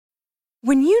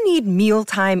When you need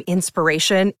mealtime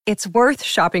inspiration, it's worth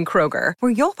shopping Kroger,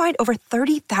 where you'll find over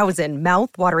 30,000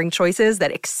 mouth-watering choices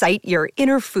that excite your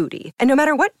inner foodie. And no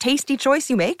matter what tasty choice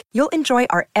you make, you'll enjoy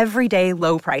our everyday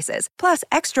low prices, plus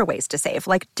extra ways to save,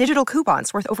 like digital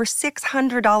coupons worth over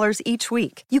 $600 each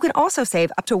week. You can also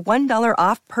save up to $1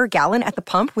 off per gallon at the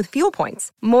pump with fuel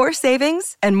points. More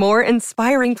savings and more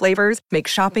inspiring flavors make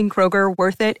shopping Kroger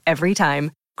worth it every time.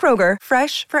 Kroger,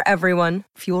 fresh for everyone.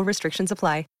 Fuel restrictions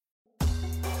apply.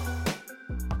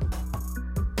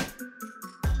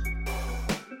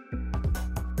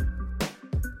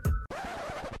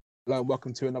 Hello and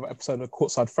welcome to another episode of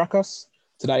Courtside Fracas.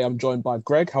 Today I'm joined by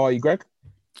Greg. How are you, Greg?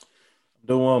 I'm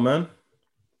doing well, man.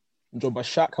 I'm joined by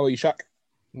Shaq. How are you, Shaq?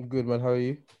 I'm good, man. How are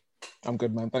you? I'm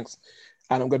good, man. Thanks.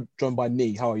 And I'm joined by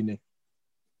Nee. How are you, Nee?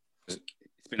 It's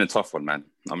been a tough one, man.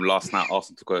 Last night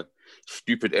Arsenal took a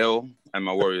stupid L and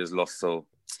my Warriors lost, so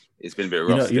it's been a bit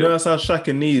rough. You know that's how Shaq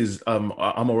and Knees, I'm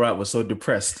alright, was so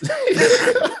depressed.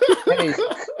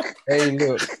 hey,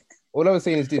 look. All I was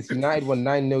saying is this: United won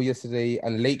 9-0 yesterday,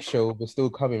 and Lake Show was still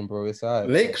coming, bro. It's all right.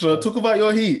 Lake Show, talk about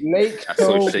your heat. Lake That's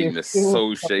so shameless,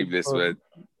 so shameless, man.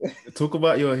 Talk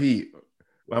about your heat.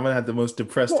 I haven't had the most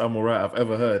depressed I'm alright I've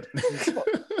ever heard. It's not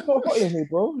hot in here,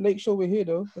 bro. Lake Show, we're here,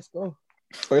 though. Let's go.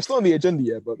 Well, it's not on the agenda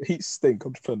yet, but the heat stink.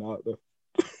 I'm just putting that out there.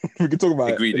 We can talk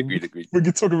about Agreed. it. We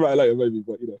can talk about it later, maybe,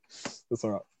 but that's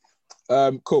all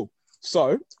right. Cool.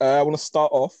 So I want to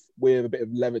start off with a bit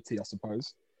of levity, I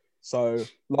suppose. So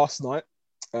last night,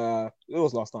 it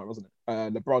was last night, wasn't it?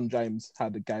 LeBron James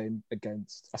had a game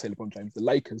against, the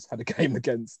Lakers had a game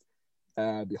against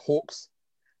the Hawks,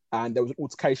 and there was an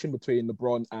altercation between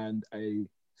LeBron and a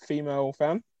female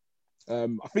fan.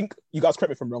 I think, you guys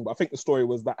correct me if I'm wrong, but I think the story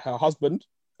was that her husband,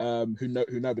 who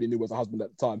nobody knew was a husband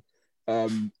at the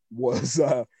time, was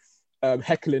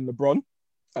heckling LeBron.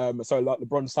 So like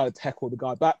LeBron decided to heckle the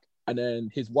guy back, and then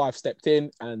his wife stepped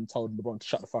in and told LeBron to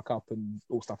shut the fuck up and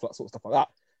all stuff like that.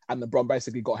 And LeBron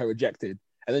basically got her ejected.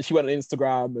 And then she went on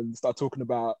Instagram and started talking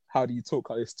about, how do you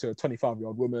talk like this to a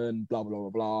 25-year-old woman, blah, blah, blah,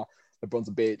 blah. LeBron's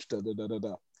a bitch, da, da, da,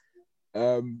 da,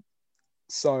 da.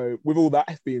 So with all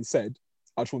that being said,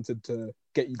 I just wanted to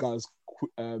get you guys'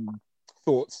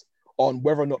 thoughts on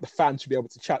whether or not the fans should be able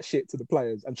to chat shit to the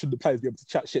players, and should the players be able to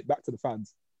chat shit back to the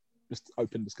fans? Just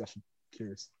open discussion.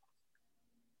 Curious.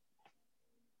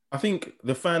 I think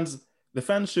the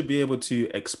fans should be able to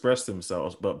express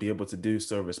themselves, but be able to do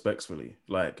so respectfully.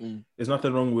 Like, there's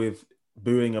nothing wrong with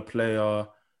booing a player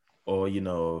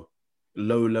or,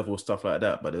 low-level stuff like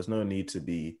that, but there's no need to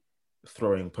be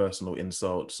throwing personal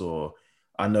insults. Or,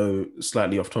 I know,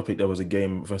 slightly off topic, there was a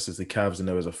game versus the Cavs and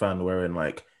there was a fan wearing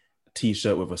like a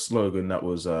T-shirt with a slogan that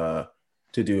was to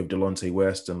do with Delonte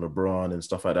West and LeBron and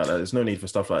stuff like that. There's no need for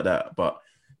stuff like that. But,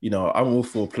 I'm all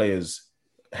for players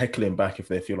heckling back if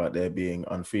they feel like they're being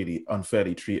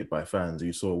unfairly treated by fans.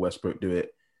 You saw Westbrook do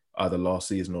it either last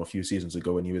season or a few seasons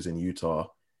ago when he was in Utah.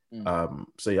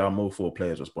 So yeah, I'm all for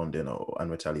players responding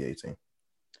and retaliating.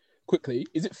 Quickly,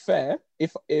 is it fair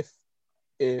if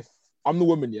I'm the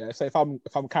woman, yeah? So if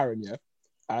I'm Karen, yeah,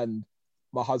 and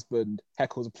my husband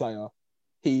heckles a player,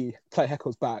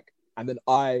 heckles back, and then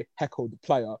I heckle the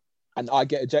player and I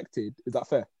get ejected, is that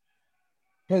fair?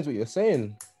 Depends what you're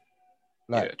saying.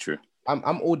 Like, yeah, true.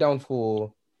 I'm all down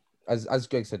for, as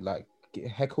Greg said, like,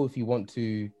 heckle if you want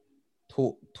to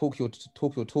talk your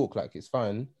talk, like, it's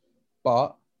fine,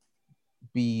 but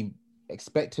be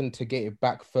expectant to get it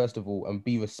back first of all, and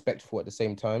be respectful at the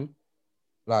same time.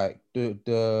 Like,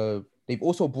 they've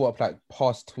also brought up like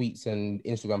past tweets and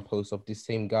Instagram posts of this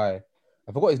same guy.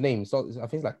 I forgot his name, so I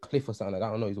think it's like Cliff or something like that.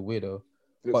 I don't know, he's a weirdo,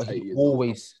 but he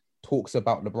always talks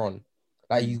about LeBron.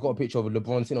 Like, he's got a picture of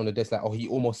LeBron sitting on the desk, like, oh, he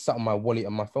almost sat on my wallet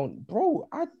and my phone. Bro,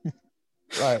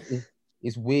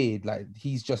 it's weird. Like,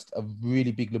 he's just a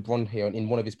really big LeBron here. And in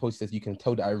one of his posters, you can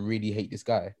tell that I really hate this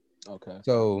guy. Okay.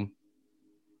 So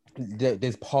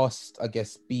there's past, I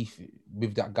guess, beef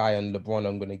with that guy and LeBron,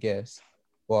 I'm going to guess.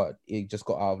 But it just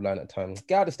got out of line at times.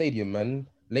 Get out of the stadium, man.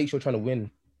 Lakeshore trying to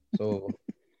win. So...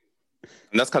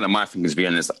 And that's kind of my thing, to be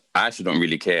honest. I actually don't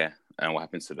really care what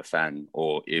happens to the fan,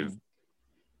 or if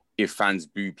fans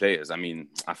boo players. I mean,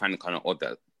 I find it kind of odd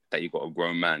that you got a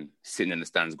grown man sitting in the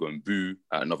stands going boo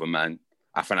at another man.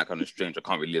 I find that kind of strange. I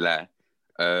can't really lie.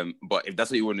 But if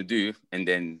that's what you want to do, and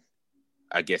then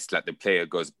I guess like the player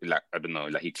goes, like, I don't know,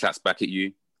 like he claps back at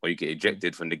you, or you get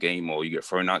ejected from the game, or you get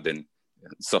thrown out, then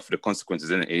suffer the consequences.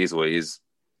 And it is what it is.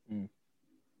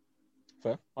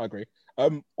 Fair, I agree.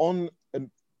 On a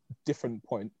different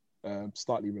point,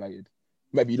 slightly related,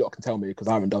 maybe you lot can tell me because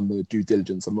I haven't done the due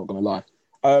diligence. I'm not going to lie.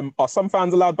 Are some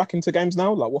fans allowed back into games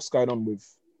now? Like, what's going on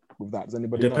with that? Does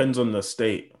anybody know? Depends on the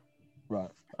state.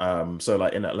 Right. So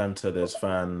like in Atlanta, there's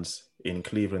fans. In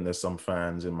Cleveland, there's some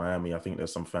fans. In Miami, I think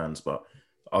there's some fans, but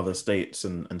other states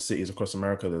and cities across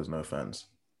America, there's no fans.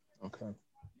 Okay,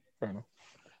 fair enough.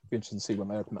 Be interesting to see when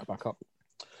they open that back up.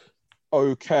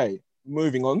 Okay,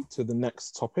 moving on to the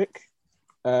next topic.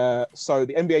 So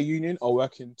the NBA Union are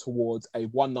working towards a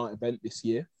one-night event this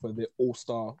year for the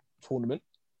All-Star Tournament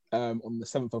on the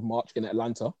 7th of March in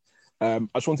Atlanta. I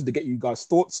just wanted to get you guys'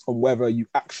 thoughts on whether you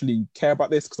actually care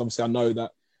about this, because obviously I know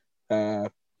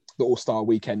that the All-Star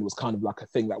Weekend was kind of like a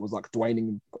thing that was like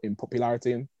waning in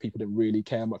popularity and people didn't really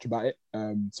care much about it.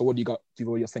 So what do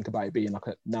you guys think about it being like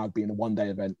now being a one-day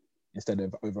event instead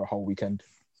of over a whole weekend?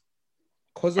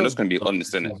 I'm just going to be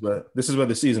honest, innit? This is where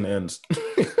the season ends.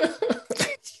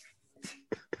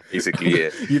 Basically, yeah.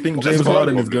 You think James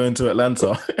Harden is going to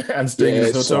Atlanta and staying in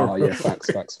his hotel room? Yeah,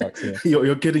 facts. Yeah.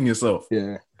 You're kidding yourself.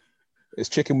 Yeah. It's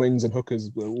chicken wings and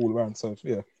hookers all around. So,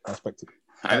 yeah, I expect it.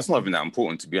 And it's not even that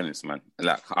important, to be honest, man.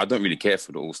 Like, I don't really care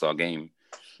for the All-Star game.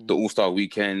 The All-Star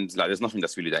weekend, like, there's nothing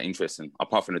that's really that interesting.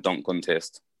 Apart from the dunk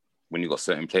contest, when you got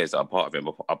certain players that are part of it.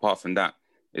 But apart from that,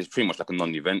 it's pretty much like a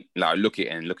non-event. Like, I look at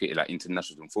it like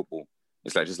international football.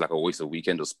 It's like just like a waste of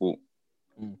weekend of sport.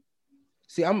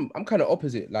 See, I'm kind of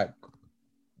opposite. Like,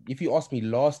 if you asked me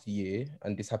last year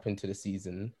and this happened to the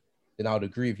season, then I would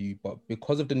agree with you. But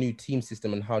because of the new team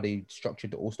system and how they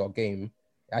structured the All-Star game,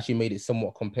 it actually made it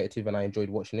somewhat competitive and I enjoyed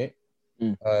watching it.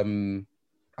 I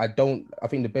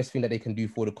think the best thing that they can do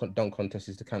for the dunk contest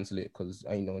is to cancel it, because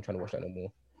I ain't no one trying to watch that no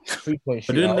more. 3-point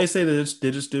But didn't they say they're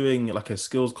just doing like a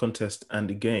skills contest and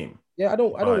a game? Yeah, I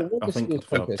don't want the skills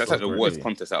contest. That's like the worst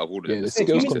contest out of all of them. Yeah, the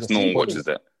skills contest. No one watches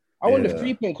that. I want the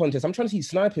 3-point contest. I'm trying to see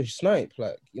snipers snipe.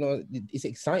 Like, you know, it's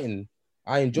exciting.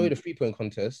 I enjoy the 3-point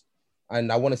contest,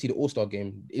 and I want to see the All-Star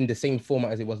game in the same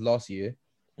format as it was last year.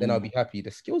 Then I'll be happy. The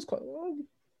skills,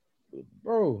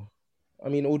 bro. I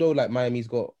mean, although like Miami's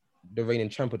got the reigning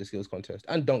champ of the skills contest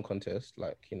and dunk contest,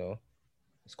 like, you know,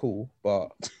 it's cool, but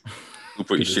we're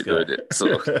pretty shit with it. So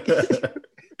yeah,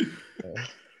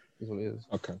 is what it is.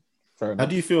 Okay, fair enough. How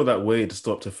do you feel that Wade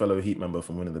stopped a fellow Heat member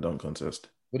from winning the dunk contest?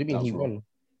 What do you mean he won?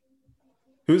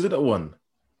 Who's it that won?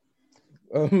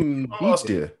 Last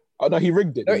year. Oh no, he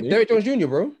rigged it. Derrick Jones Jr.,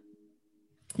 bro.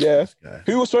 Yeah.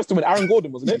 Who was supposed to win? Aaron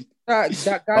Gordon, wasn't it?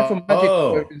 That guy from Magic,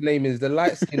 whatever his name is, the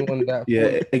light skinned one. That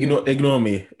ignore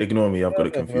me. I've got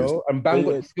it confused. Bro. And Bam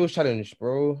got the skills challenge,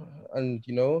 bro. And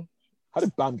you know, how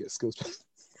did Bam get skills challenge?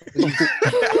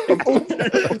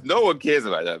 No one cares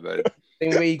about that, man.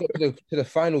 Same way he got to the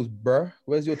finals, bro.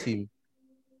 Where's your team?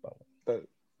 We're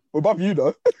above you,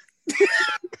 though.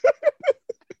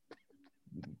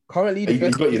 Currently, the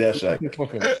best got you there, Shaq.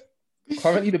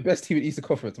 Currently, the best team in Eastern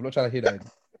Conference. I'm not trying to hear that.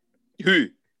 Who?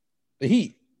 The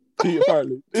Heat.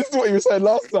 Apparently, this is what you were saying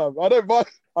last time. I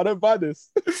don't buy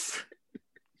this.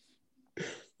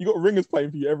 You got ringers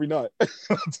playing for you every night. I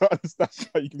don't understand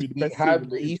how you can be the best. You have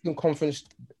the Eastern Conference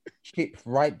chip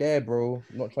right there, bro.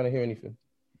 I'm not trying to hear anything.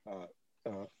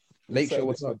 Lake Show,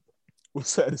 what's up? We'll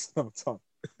set this another time.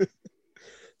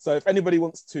 So, if anybody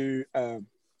wants to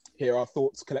hear our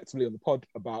thoughts collectively on the pod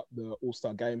about the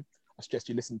All-Star game, I suggest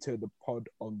you listen to the pod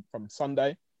from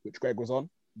Sunday, which Greg was on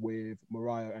with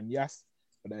Mariah and Yas.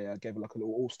 They gave like a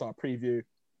little All-Star preview,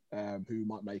 who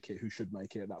might make it, who should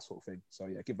make it, that sort of thing. So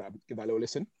yeah, give that a little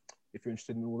listen if you're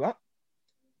interested in all that.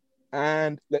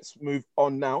 And let's move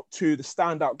on now to the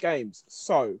standout games.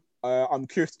 So I'm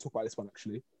curious to talk about this one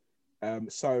actually.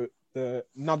 So the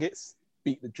Nuggets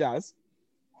beat the Jazz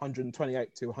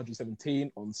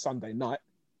 128-117 on Sunday night.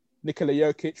 Nikola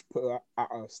Jokic put out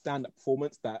a stand-up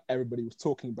performance that everybody was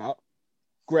talking about.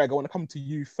 Greg, I want to come to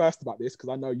you first about this because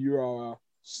I know you are a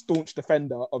staunch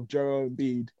defender of Joel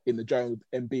Embiid in the Joel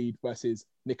Embiid versus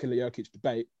Nikola Jokic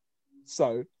debate.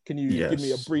 So, can you give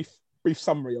me a brief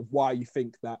summary of why you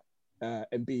think that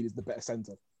Embiid is the better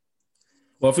center?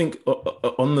 Well, I think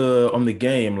on the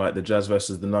game, like the Jazz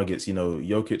versus the Nuggets, you know,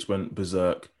 Jokic went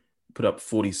berserk, put up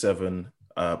 47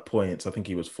 points. I think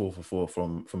he was 4 for 4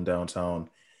 from downtown.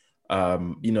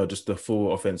 You know, just the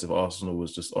full offensive arsenal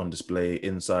was just on display,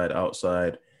 inside,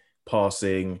 outside,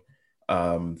 passing.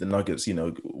 The Nuggets, you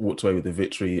know, walked away with the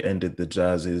victory, ended the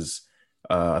Jazz's,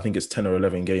 I think it's 10 or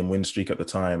 11 game win streak at the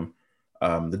time.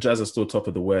 The Jazz are still top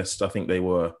of the West. I think they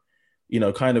were, you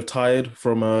know, kind of tired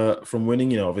from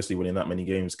winning. You know, obviously winning that many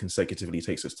games consecutively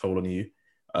takes its toll on you.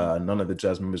 None of the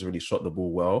Jazz members really shot the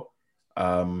ball well.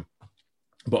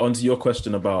 But onto your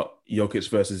question about Jokic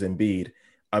versus Embiid.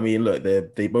 I mean, look,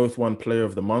 they both won Player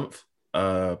of the Month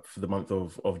for the month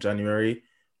of January.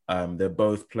 They're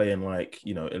both playing like,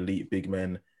 you know, elite big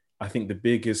men. I think the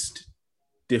biggest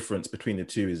difference between the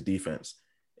two is defense,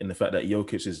 in the fact that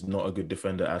Jokic is not a good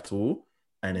defender at all.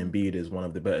 and Embiid is one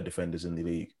of the better defenders in the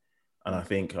league. And I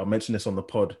think I mentioned this on the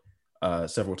pod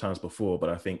several times before, but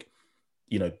I think,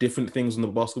 different things on the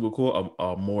basketball court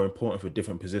are more important for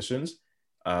different positions.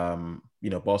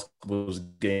 Basketball is a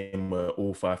game where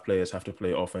all 5 players have to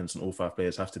play offense and all 5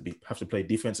 players have to play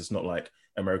defense. It's not like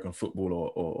American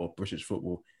football or British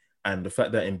football. And the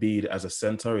fact that Embiid as a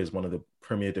center is one of the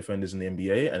premier defenders in the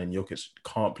NBA, and then Jokic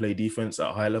can't play defense at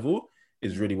a high level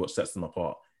is really what sets them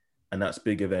apart. And that's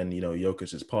bigger than,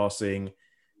 Jokic's passing.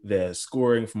 Their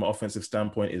scoring from an offensive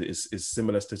standpoint is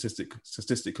similar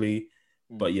statistically.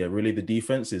 But yeah, really the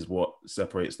defense is what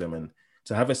separates them. And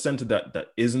to have a center that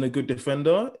isn't a good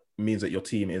defender means that your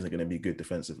team isn't going to be good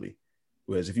defensively.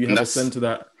 Whereas if you have a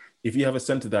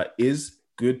center that is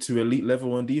good to elite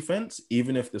level on defense,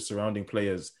 even if the surrounding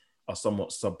players are somewhat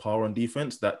subpar on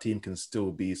defense, that team can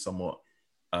still be somewhat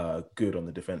good on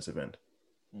the defensive end.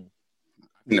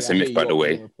 That's a myth, by the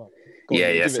way.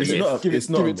 It's not. Give it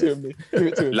to me.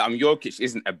 Jokic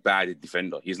isn't a bad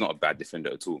defender. He's not a bad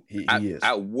defender at all. He is.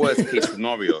 At worst case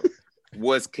scenario,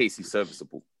 he's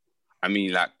serviceable. I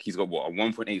mean, he's got a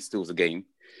 1.8 steals a game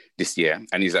this year,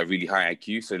 and he's really high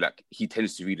IQ. So he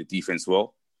tends to read the defense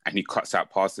well, and he cuts out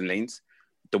passing lanes.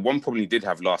 The one problem he did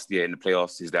have last year in the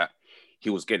playoffs is that he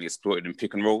was getting exploited in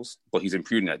pick and rolls, but he's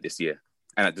improving that this year.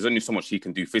 And there's only so much he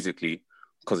can do physically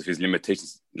because of his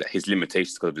limitations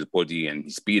because of his body and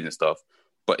his speed and stuff.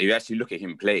 But if you actually look at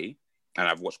him play, and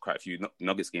I've watched quite a few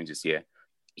Nuggets games this year,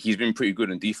 he's been pretty good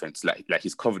on defense.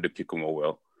 He's covered the pick and roll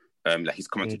well. He's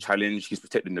coming to challenge. He's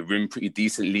protecting the rim pretty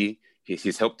decently.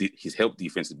 His help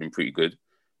defense has been pretty good.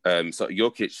 So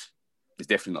Jokic is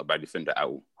definitely not a bad defender at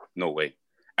all. No way.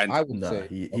 And I would say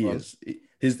he is.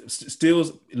 His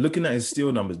steals, looking at his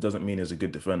steal numbers doesn't mean he's a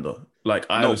good defender.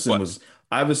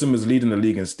 Iverson was leading the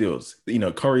league in steals.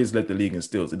 Curry's led the league in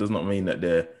steals. It does not mean that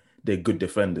they're good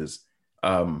defenders.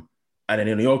 And then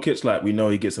in Jokic, we know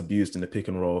he gets abused in the pick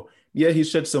and roll. Yeah, he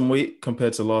shed some weight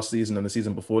compared to last season and the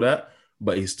season before that,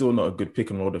 but he's still not a good pick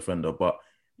and roll defender. But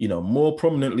more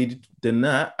prominently than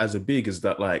that, as a big, is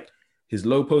that his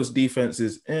low post defense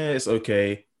is it's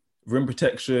okay. Rim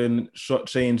protection, shot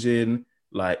changing,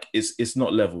 it's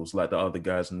not levels like the other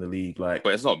guys in the league, but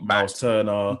it's not Miles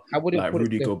Turner,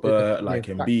 Rudy Gobert,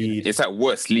 Embiid. It's at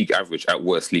worst league average.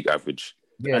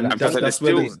 Yeah, and that's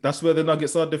where the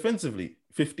Nuggets are defensively.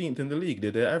 15th in the league,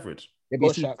 they're their average.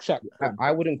 Shaq.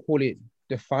 I wouldn't call it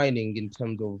defining in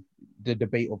terms of the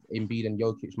debate of Embiid and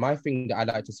Jokic. My thing that I'd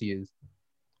like to see is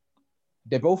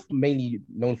they're both mainly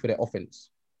known for their offense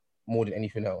more than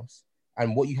anything else.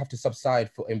 And what you have to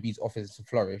subside for Embiid's offense to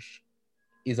flourish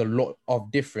is a lot of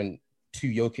different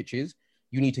to Jokic's.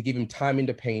 You need to give him time in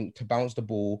the paint to bounce the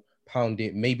ball, pound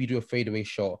it, maybe do a fadeaway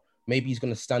shot. Maybe he's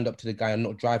going to stand up to the guy and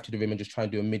not drive to the rim and just try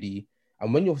and do a midi.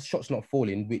 And when your shot's not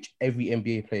falling, which every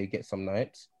NBA player gets some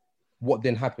nights, what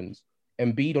then happens?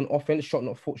 Embiid on offense, shot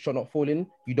not falling,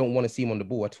 you don't want to see him on the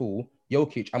ball at all.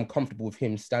 Jokic, I'm comfortable with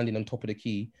him standing on top of the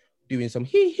key, doing some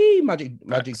Magic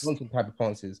Johnson type of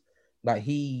dances.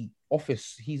 He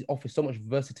offers so much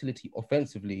versatility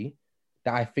offensively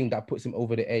that I think that puts him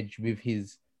over the edge with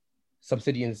his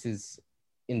subsidiances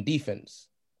in defense.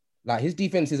 His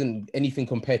defense isn't anything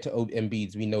compared to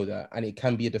Embiid's, we know that, and it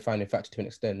can be a defining factor to an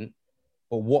extent.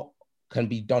 But what can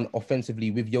be done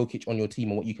offensively with Jokic on your team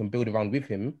and what you can build around with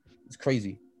him is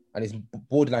crazy. And it's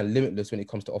borderline limitless when it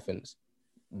comes to offense.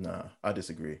 Nah, I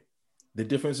disagree. The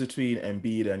difference between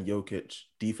Embiid and Jokic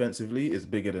defensively is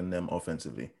bigger than them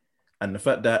offensively. And the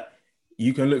fact that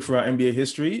you can look throughout NBA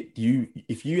history,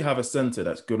 if you have a center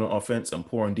that's good on offense and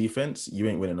poor on defense, you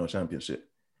ain't winning no championship.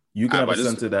 You can have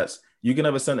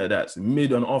a center that's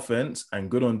mid on offense and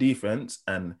good on defense,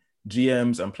 and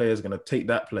GMs and players are going to take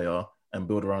that player and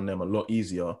build around them a lot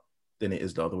easier than it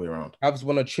is the other way around. Cavs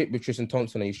won a chip with Tristan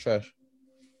Thompson and he's trash.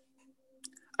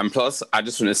 And plus, I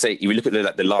just want to say, if you look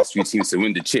at the last few teams to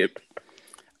win the chip,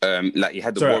 you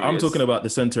had the Warriors. I'm talking about the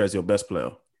center as your best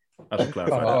player. I have to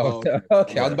clarify that.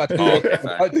 Okay. I was about to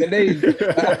say names.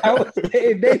 I was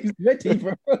getting names ready,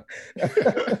 bro.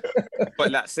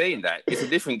 But saying that, it's a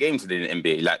different game today in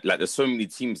the NBA. There's so many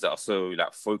teams that are so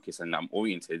focused and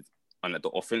oriented on the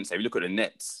offense. If you look at the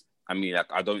Nets, I mean,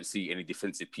 I don't see any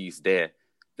defensive piece there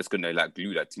that's going to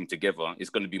glue that team together.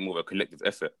 It's going to be more of a collective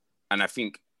effort. And I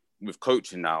think with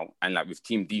coaching now and with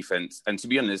team defense, and to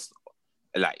be honest,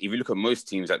 if you look at most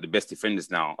teams, the best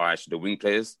defenders now are actually the wing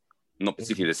players, not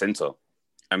particularly the center.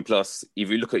 And plus, if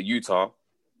you look at Utah,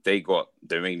 they got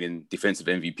the reigning defensive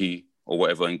MVP or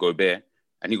whatever in Gobert,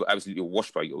 and he got absolutely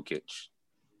washed by Jokic.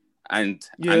 And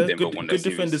good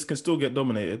defenders can still get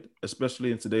dominated,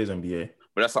 especially in today's NBA.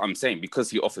 But that's what I'm saying, because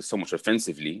he offers so much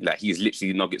offensively. He's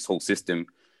literally Nuggets' whole system.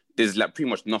 there's like pretty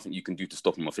much nothing you can do to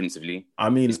stop him offensively. I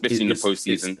mean, especially in the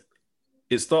postseason.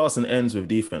 It starts and ends with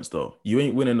defense, though. You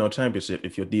ain't winning no championship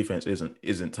if your defense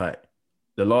isn't tight.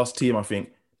 The last team, I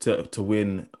think, to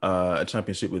win a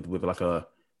championship with like a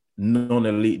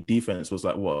non-elite defense was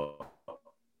like what,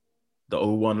 the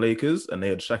 01 Lakers, and they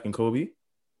had Shaq and Kobe.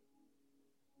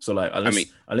 So like,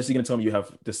 unless you're gonna tell me you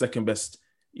have the second best,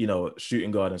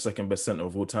 shooting guard and second best center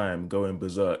of all time going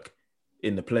berserk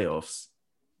in the playoffs,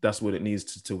 that's what it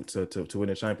needs to win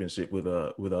a championship with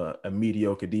a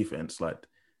mediocre defense. Like,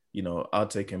 I'll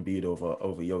take Embiid over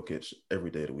Jokic every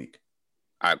day of the week.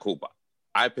 All right, cool. But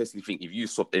I personally think if you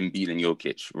swap Embiid and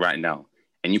Jokic right now,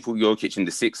 and you put Jokic in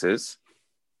the Sixers,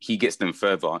 he gets them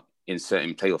further in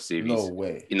certain playoff series. No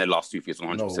way. In the last 2 years,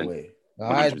 100%. No way.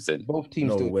 100%. Both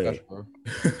teams still way. trash, bro.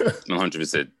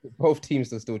 100%. Both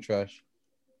teams are still trash.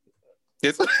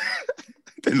 Yes.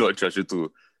 They're not trash at all.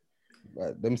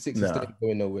 Like, them Sixers still ain't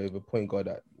going nowhere with a point guard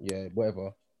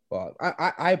whatever. But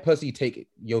I personally take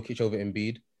Jokic over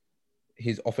Embiid.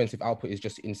 His offensive output is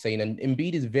just insane. And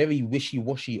Embiid is very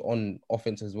wishy-washy on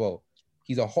offense as well.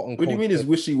 He's a hot and cold. What do you mean is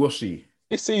wishy-washy?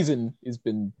 This season has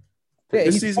been... Yeah,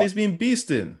 this season he's been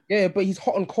beasting. Yeah, but he's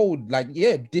hot and cold. Like,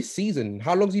 this season.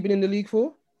 How long has he been in the league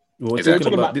for? Well, we're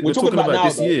talking about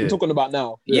this year. We're talking about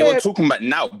now. Yeah, we're talking about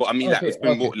now. But I mean, it's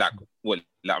been more like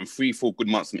 3-4 good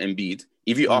months from Embiid.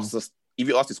 If you asked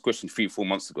this question 3-4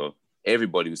 months ago,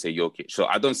 everybody would say Jokic. So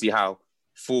I don't see how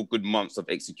 4 good months of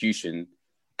execution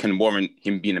can warrant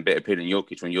him being a better player than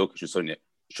Jokic when Jokic was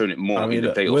showing it more in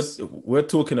the playoffs. We're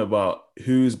talking about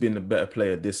who's been the better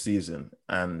player this season.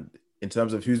 And in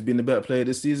terms of who's been the better player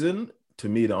this season, to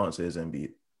me, the answer is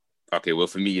Embiid. Okay, well,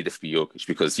 for me, it'd be Jokic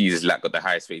because he's got the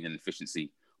highest rating and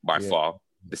efficiency by far.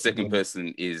 The second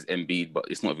person is Embiid, but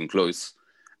it's not even close.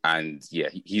 And yeah,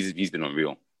 he's been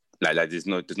unreal. Like there's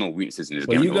no weaknesses in his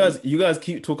game. You guys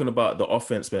keep talking about the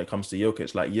offense when it comes to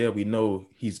Jokic. Like, yeah, we know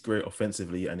he's great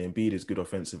offensively and Embiid is good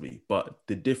offensively, but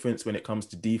the difference when it comes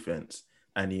to defense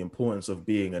and the importance of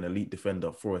being an elite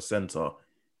defender for a center,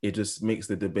 it just makes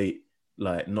the debate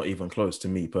like not even close to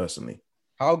me personally.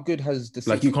 How good has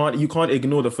the you can't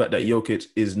ignore the fact that Jokic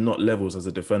is not levels as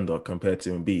a defender compared to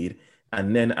Embiid,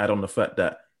 and then add on the fact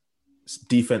that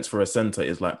defense for a center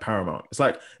is like paramount. It's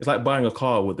like buying a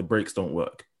car where the brakes don't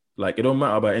work. Like, it don't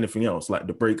matter about anything else. Like,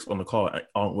 the brakes on the car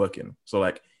aren't working. So,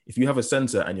 like, if you have a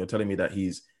center and you're telling me that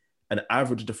he's an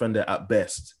average defender at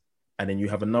best, and then you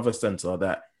have another center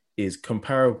that is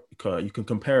comparable, you can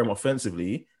compare him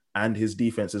offensively, and his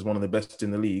defense is one of the best in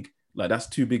the league, like, that's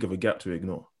too big of a gap to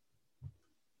ignore.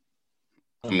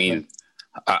 I mean,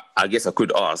 I guess I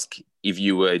could ask, if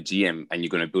you were a GM and you're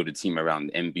going to build a team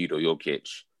around Embiid or Jokic,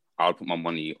 I would put my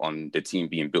money on the team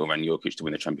being built around Jokic to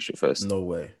win the championship first. No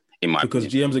way. Because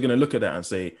GMs are going to look at that and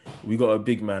say, we got a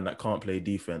big man that can't play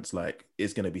defense. Like,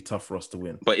 it's going to be tough for us to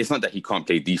win. But it's not that he can't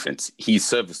play defense. He's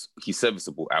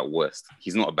serviceable at worst.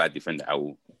 He's not a bad defender at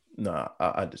all. Nah,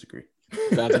 I disagree.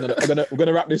 Guys, we're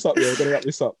gonna wrap this up. Yeah, we're gonna wrap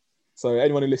this up. So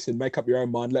anyone who listens, make up your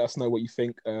own mind. Let us know what you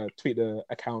think. Tweet the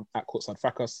account at Courtside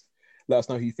Fracas. Let us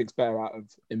know who you think's better out of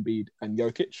Embiid and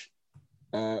Jokic.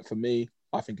 For me,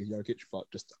 I think it's Jokic, but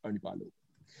just only by a little.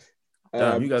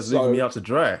 Damn, you guys leaving me out to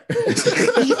dry.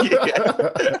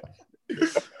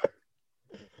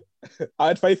 I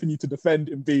had faith in you to defend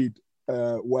Embiid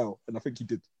well, and I think you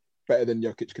did better than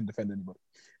Jokic can defend anybody.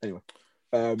 Anyway,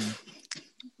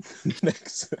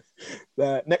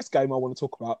 next game I want to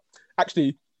talk about.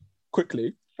 Actually,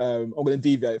 quickly, I'm going to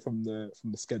deviate from the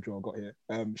schedule I got here.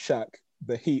 Shaq,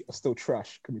 the Heat are still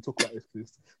trash. Can we talk about this,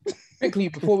 please? Quickly,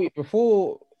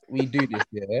 before we do this,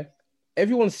 yeah.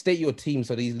 Everyone state your team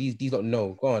so these don't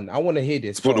know. Go on. I want to hear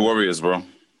this. Support the Warriors, bro.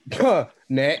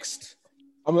 Next.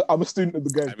 I'm a student of the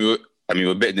game. I mean,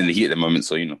 we're better than the Heat at the moment,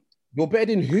 so you know. You're better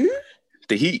than who?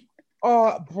 The Heat.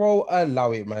 Oh, bro,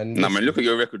 allow it, man. Nah, man, look at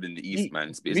your record in the East,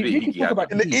 man. We can talk about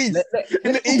in the East.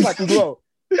 In the East as well.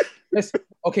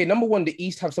 Okay, number one, the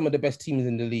East have some of the best teams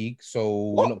in the league,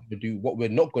 so we're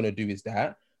not gonna do is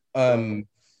that.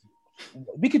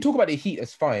 We can talk about the Heat,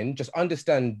 it's fine. Just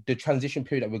understand the transition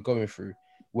period that we're going through.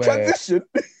 Transition?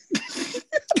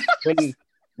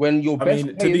 when your best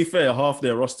players, to be fair, half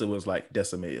their roster was like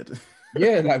decimated.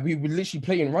 Yeah, like we were literally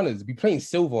playing runners. We playing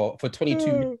Silver for 22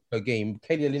 minutes per game.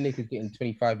 Kelly Olynyk is getting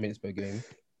 25 minutes per game.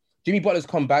 Jimmy Butler's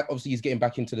come back. Obviously, he's getting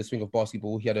back into the swing of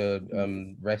basketball. He had a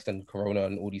rest and corona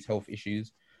and all these health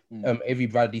issues. Avery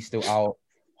Bradley's still out.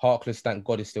 Harkless, thank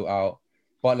God, is still out.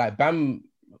 But like Bam,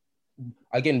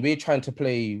 again, we're trying to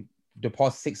play the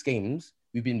past 6 games.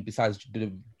 We've been, besides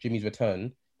Jimmy's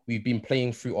return, we've been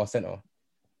playing through our center.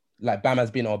 Like Bam has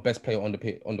been our best player on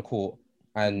the court,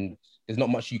 and there's not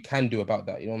much you can do about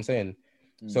that. You know what I'm saying?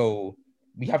 So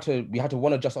we have to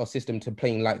want to adjust our system to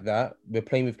playing like that. We're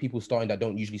playing with people starting that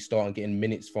don't usually start and getting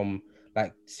minutes from,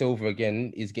 like, Silva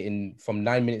again is getting from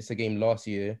 9 minutes a game last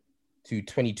year to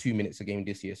 22 minutes a game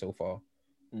this year so far.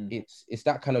 It's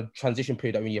that kind of transition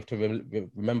period that we have to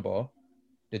remember.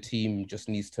 The team just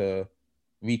needs to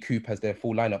recoup as their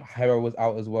full lineup. Hera was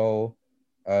out as well,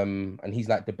 and he's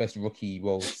like the best rookie,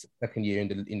 second year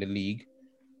in the league.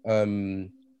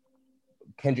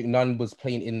 Kendrick Nunn was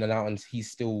playing in and out, and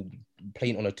he's still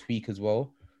playing on a tweak as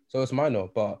well. So it's minor,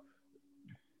 but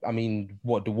I mean,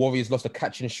 the Warriors lost a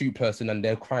catch and shoot person, and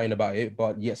they're crying about it.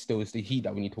 But yet, still, it's the Heat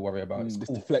that we need to worry about. This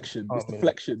deflection.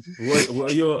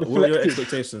 What are your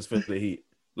expectations for the Heat?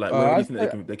 Like, where do you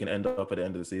think they can end up at the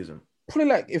end of the season? Probably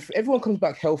like if everyone comes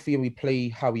back healthy and we play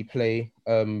how we play,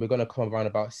 we're gonna come around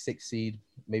about 6th seed,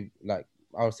 maybe like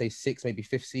I would say 6th, maybe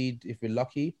 5th seed if we're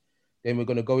lucky. Then we're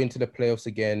gonna go into the playoffs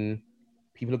again.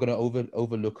 People are gonna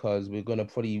overlook us. We're gonna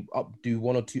probably do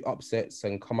 1 or 2 upsets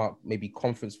and come out maybe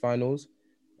conference finals.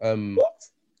 What?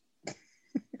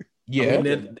 Yeah, I mean,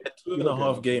 they're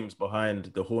 2.5 games behind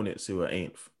the Hornets, who are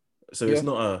 8th. So it's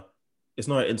not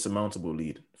an insurmountable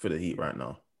lead for the Heat right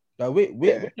now. Like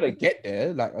we're gonna get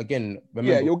there. Like again,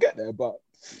 remember, you'll get there, but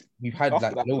we've had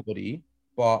like nobody.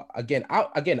 But again,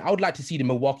 I would like to see the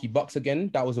Milwaukee Bucks again.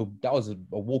 That was a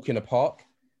walk in the park.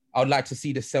 I would like to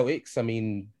see the Celtics. I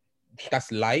mean,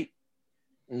 that's light.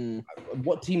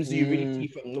 What teams do you really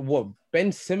see? What,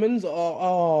 Ben Simmons?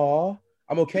 Oh,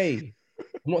 I'm okay.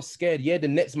 I'm not scared. Yeah, the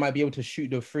Nets might be able to shoot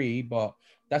the three, but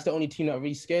that's the only team that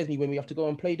really scares me when we have to go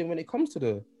and play them when it comes to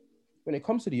the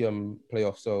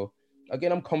playoffs. So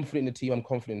again, I'm confident in the team. I'm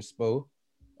confident in Spo.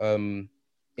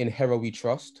 In Hero we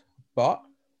trust, but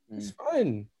it's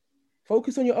fine.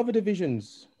 Focus on your other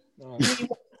divisions.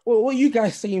 What are you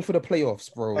guys saying for the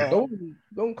playoffs, bro?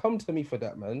 Don't come to me for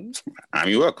that, man. I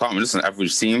mean, we're calm. Just an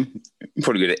average team.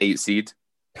 Probably get an 8th seed.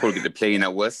 Probably get the play in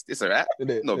at West. It's all right.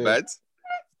 Not bad.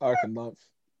 I reckon 9th.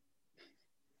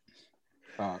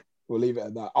 All right, we'll leave it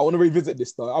at that. I want to revisit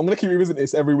this though. I'm gonna keep revisiting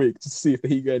this every week just to see if the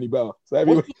Heat get any better. So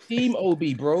every What's your team,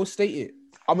 OB, bro? State it.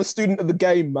 I'm a student of the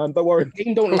game, man. Don't worry. The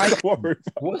game don't like you.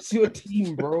 What's your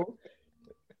team, bro?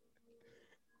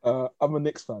 I'm a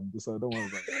Knicks fan, so don't worry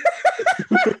about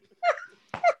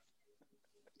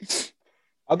it.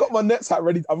 I got my Nets hat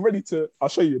ready. I'm ready to. I'll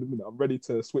show you in a minute. I'm ready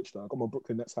to switch now. I got my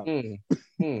Brooklyn Nets hat.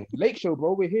 Lake Show,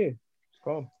 bro. We're here.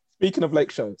 Come. Speaking of Lake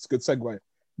Show, it's a good segue.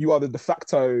 You are the de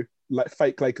facto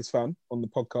fake Lakers fan on the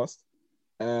podcast.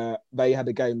 They had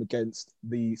a game against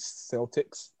the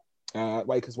Celtics.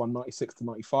 Lakers won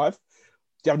 96-95. Do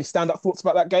you have any stand-up thoughts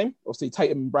about that game? Obviously,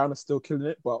 Tatum and Brown are still killing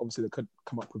it, but obviously they could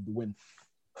come up with the win.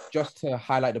 Just to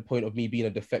highlight the point of me being a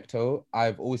de facto,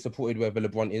 I've always supported wherever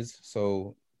LeBron is.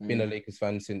 So, been a Lakers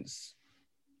fan since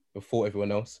before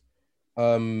everyone else.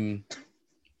 The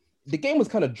game was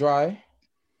kind of dry.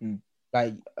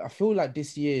 Like, I feel like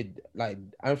this year, like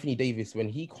Anthony Davis, when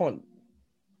he can't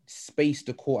space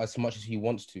the court as much as he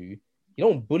wants to, he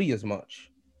don't bully as much.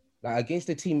 Like against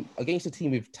a team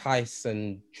with Tice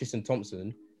and Tristan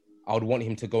Thompson, I would want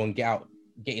him to go and get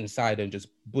inside and just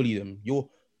bully them. Your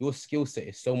skill set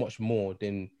is so much more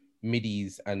than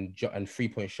middies and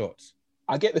 3-point shots.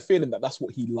 I get the feeling that that's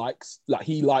what he likes. Like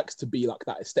he likes to be like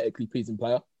that aesthetically pleasing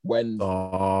player. When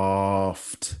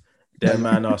soft. Them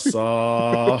man are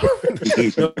soft.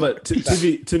 No, but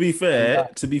to be fair,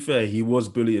 he was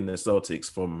bullying the Celtics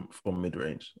from mid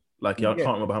range. Like I can't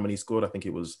remember how many he scored. I think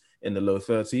it was in the low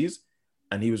 30s,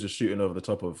 and he was just shooting over the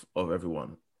top of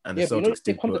everyone. And the Celtics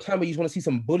there comes a time where you just want to see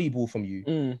some bully ball from you.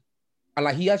 And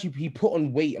like he put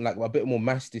on weight and like a bit more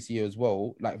mass this year as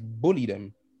well. Like bully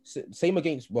them. Same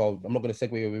against. Well, I'm not going to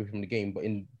segue away from the game, but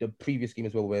in the previous game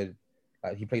as well, where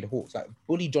like he played the Hawks, like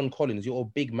bully John Collins. You're a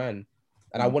big man.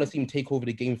 And I want to see him take over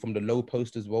the game from the low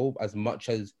post as well, as much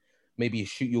as maybe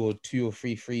shoot your 2 or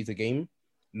 3 threes a game.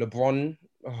 LeBron,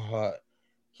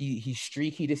 he's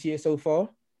streaky this year so far.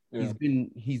 Yeah.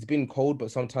 He's been cold,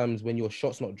 but sometimes when your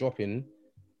shot's not dropping,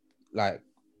 like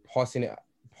passing it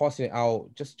out,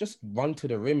 just run to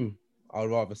the rim. I'd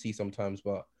rather see sometimes,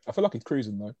 but I feel like he's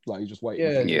cruising though. Like he's just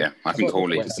waiting. Yeah. I think whole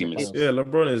Lakers team is. Yeah,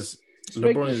 LeBron is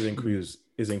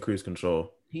in cruise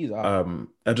control. He's out.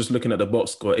 And just looking at the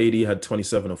box score, AD had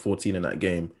 27 or 14 in that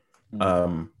game.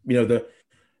 You know,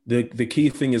 the key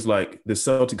thing is like the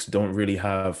Celtics don't really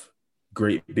have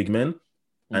great big men,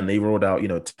 and they rolled out. You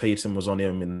know, Tatum was on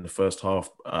him in the first half.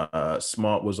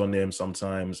 Smart was on him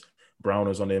sometimes. Brown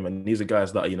was on him, and these are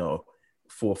guys that are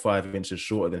 4 or 5 inches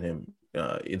shorter than him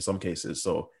in some cases.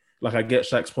 So, like, I get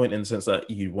Shaq's point in the sense that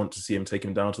you want to see him take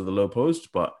him down to the low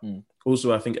post, but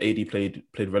also I think AD played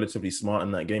relatively smart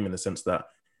in that game in the sense that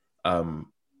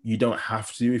you don't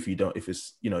have to if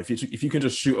it's if you can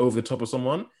just shoot over the top of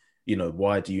someone,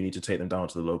 why do you need to take them down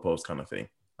to the low post kind of thing?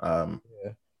 Yeah.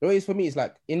 The way it's for me is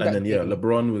like in and that then game,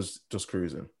 LeBron was just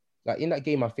cruising. Like in that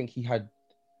game, I think he had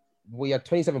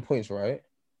 27 points, right?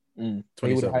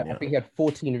 27, I think he had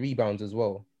 14 rebounds as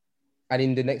well. And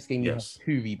in the next game, he had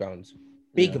 2 rebounds.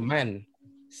 Big man,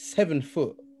 7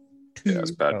 foot, 2 that's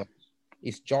rebounds. bad.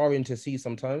 It's jarring to see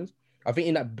sometimes. I think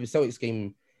in that Celtics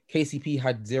game, KCP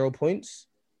had 0 points,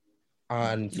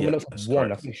 and someone else had 1.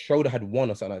 Correct. I think Schroeder had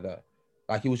 1 or something like that.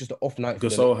 Like it was just an off night.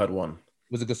 Gasol had 1.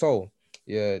 Was it Gasol?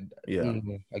 Yeah. Yeah.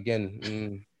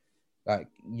 Like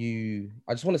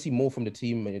I just want to see more from the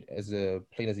team playing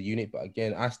as a unit. But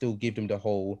again, I still give them the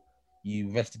whole,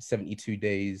 you rested 72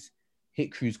 days,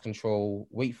 hit cruise control,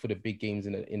 wait for the big games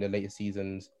in the later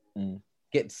seasons,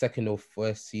 get second or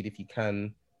first seed if you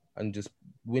can, and just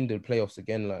win the playoffs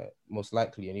again, like most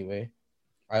likely anyway.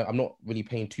 I'm not really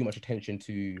paying too much attention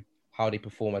to how they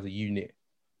perform as a unit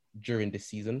during this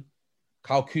season.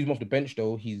 Kyle Kuzma off the bench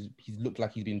though, he's looked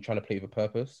like he's been trying to play with a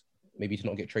purpose, maybe to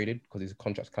not get traded because his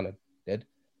contract's kind of dead.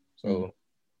 So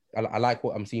I like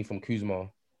what I'm seeing from Kuzma.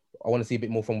 I want to see a bit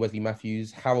more from Wesley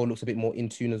Matthews. Harold looks a bit more in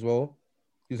tune as well.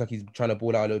 Feels like he's trying to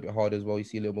ball out a little bit harder as well. You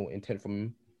see a little more intent from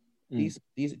him. He's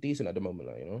decent at the moment,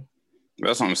 like,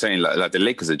 That's what I'm saying. Like the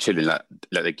Lakers are chilling. Like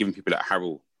they're giving people like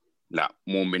Harold like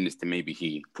more minutes than maybe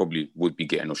he probably would be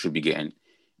getting or should be getting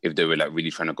if they were like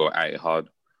really trying to go at it hard.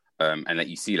 And like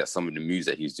you see like some of the moves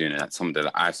that he's doing and like some of the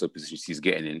like, ISO positions he's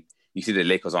getting in. You see the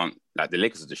Lakers are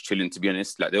just chilling, to be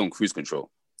honest. Like they're on cruise control.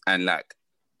 And like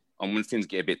when things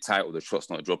get a bit tight or the shot's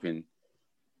not dropping,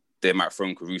 they might throw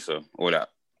in Caruso or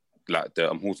like the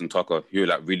Horton Tucker, who are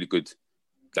like really good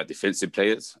like defensive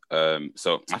players.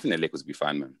 So I think the Lakers will be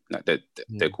fine, man. Like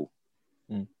they're cool.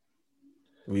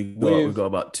 We got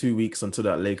about 2 weeks until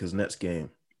that Lakers Nets game.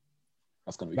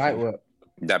 That's gonna be light fun. work.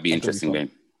 That'd be an interesting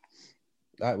game.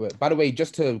 Light work. By the way,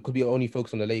 could we only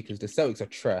focus on the Lakers? The Celtics are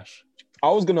trash. I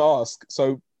was gonna ask.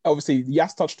 So obviously,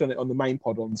 Yas touched on it on the main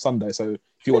pod on Sunday. So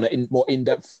if you want a more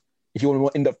in-depth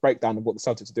breakdown of what the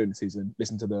Celtics are doing this season,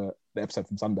 listen to the episode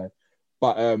from Sunday.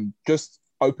 But just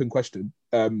open question: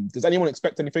 does anyone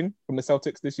expect anything from the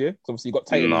Celtics this year? Because obviously you got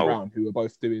Tatum and Brown, who are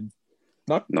both doing.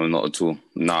 No, not at all.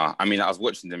 Nah, I mean, I was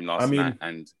watching them last night,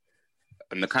 and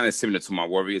they're kind of similar to my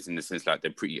Warriors in the sense like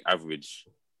they're pretty average.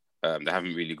 They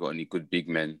haven't really got any good big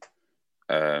men.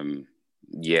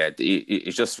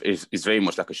 It's very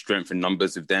much like a strength in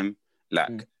numbers with them.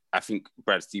 Like I think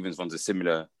Brad Stevens runs a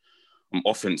similar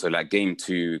offense or like game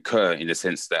to Kerr in the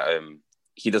sense that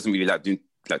he doesn't really like doing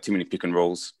like too many pick and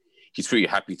rolls. He's pretty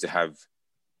happy to have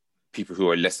people who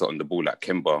are lesser on the ball, like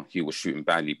Kemba, he was shooting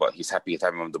badly, but he's happy to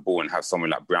have him on the ball and have someone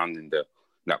like Brown in the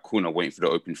like corner waiting for the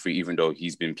open three, even though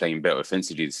he's been playing better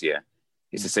offensively this year.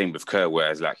 It's the same with Kerr,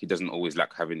 whereas like he doesn't always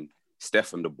like having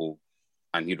Steph on the ball,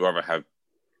 and he'd rather have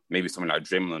maybe someone like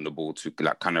Draymond on the ball to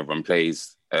like kind of run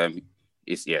plays.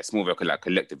 It's more of a like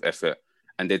collective effort,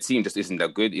 and their team just isn't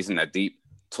that good, isn't that deep.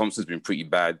 Thompson's been pretty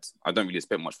bad. I don't really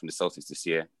expect much from the Celtics this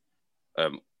year,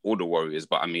 or the Warriors,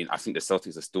 but I mean, I think the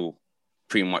Celtics are still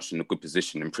pretty much in a good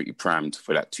position and pretty primed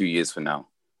for like 2 years from now.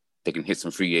 They can hit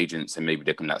some free agents and maybe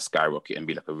they can like skyrocket and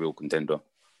be like a real contender.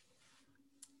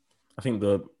 I think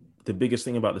the biggest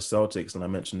thing about the Celtics, and I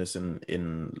mentioned this in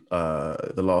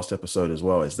the last episode as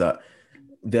well, is that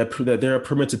they're a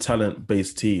perimeter talent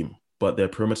based team, but their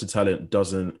perimeter talent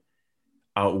doesn't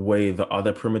outweigh the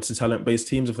other perimeter talent based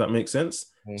teams, if that makes sense.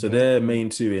 Mm-hmm. So their main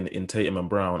two in Tatum and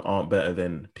Brown aren't better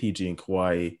than PG and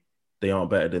Kawhi. They aren't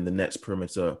better than the Nets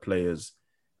perimeter players.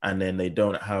 And then they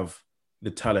don't have the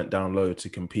talent down low to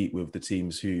compete with the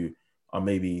teams who are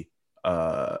maybe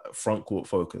front court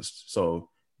focused. So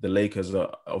the Lakers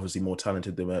are obviously more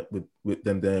talented than with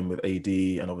AD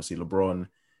and obviously LeBron.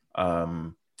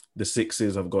 The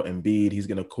Sixers have got Embiid. He's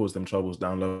going to cause them troubles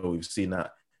down low. We've seen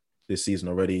that this season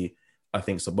already. I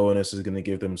think Sabonis is going to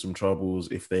give them some troubles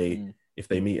if they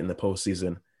meet in the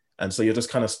postseason. And so you're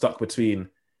just kind of stuck between,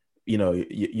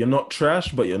 you're not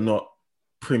trash, but you're not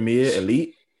premier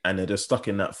elite. And they're just stuck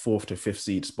in that 4th to 5th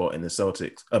seed spot in the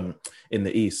Celtics, in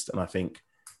the East. And I think,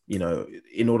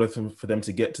 in order for them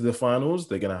to get to the finals,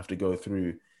 they're going to have to go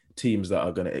through teams that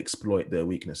are going to exploit their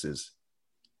weaknesses.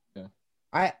 Yeah.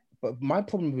 But my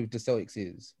problem with the Celtics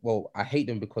is, well, I hate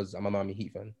them because I'm a Miami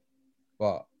Heat fan.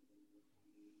 But,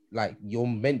 like, you're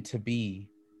meant to be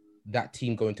that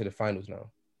team going to the finals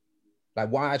now. Like,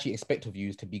 what I actually expect of you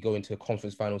is to be going to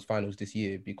conference finals this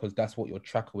year, because that's what your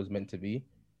tracker was meant to be.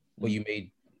 But you made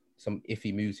some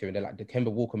iffy moves here and there, like the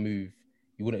Kemba Walker move.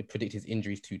 You wouldn't predict his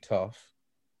injuries too tough,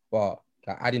 but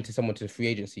like adding to someone to the free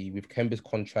agency with Kemba's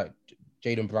contract,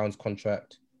 Jaylen Brown's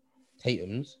contract,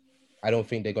 Tatum's, I don't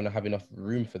think they're going to have enough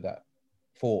room for that,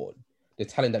 for the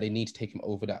talent that they need to take him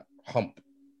over that hump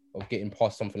of getting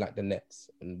past something like the Nets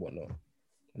and whatnot.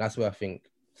 And that's where I think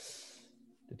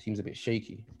the team's a bit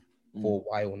shaky for a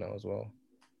while now as well.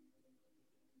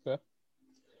 Yeah.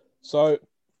 So,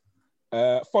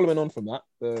 following on from that,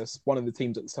 one of the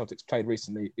teams that the Celtics played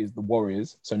recently is the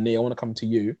Warriors. So, Nia, I want to come to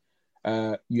you.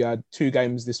 You had 2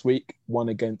 games this week, one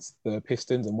against the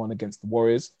Pistons and one against the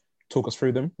Warriors. Talk us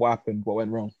through them. What happened? What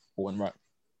went wrong? What went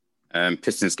right?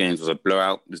 Pistons games was a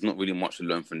blowout. There's not really much to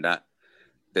learn from that.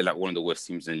 They're like one of the worst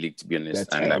teams in the league, to be honest.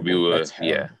 They're and like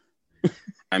terrible.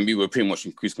 And we were pretty much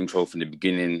in cruise control from the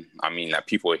beginning. I mean, like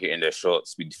people were hitting their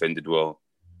shots. We defended well.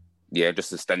 Yeah,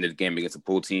 just a standard game against a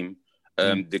poor team.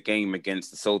 The game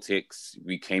against the Celtics,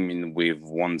 we came in with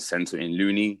one center in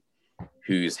Looney,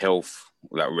 whose health,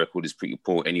 that record is pretty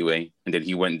poor anyway. And then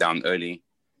he went down early.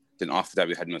 Then after that,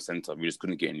 we had no center. We just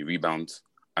couldn't get any rebounds.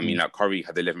 I mean, like Curry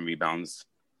had 11 rebounds.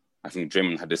 I think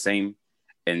Draymond had the same.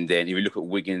 And then if you look at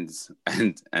Wiggins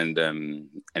and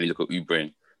you look at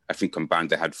Oubre, I think combined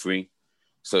they had 3.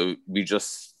 So we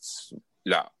just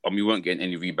we weren't getting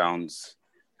any rebounds.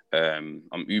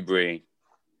 Oubre,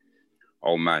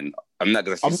 oh man, I'm not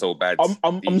gonna say so bad.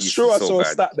 I'm sure I saw a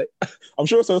stat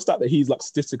that he's like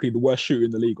statistically the worst shooter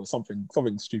in the league or something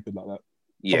stupid like that.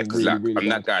 Yeah, because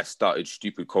that guy started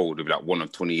stupid cold with like 1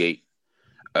 of 28.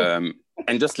 And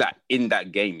just like in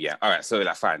that game, yeah. All right, so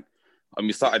like fine.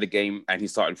 We started the game and he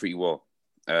started pretty well.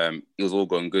 It was all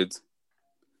going good.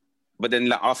 But then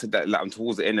like after that, like I'm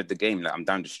towards the end of the game, like I'm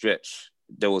down the stretch,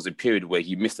 there was a period where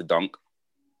he missed a dunk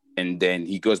and then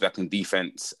he goes back on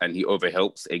defense and he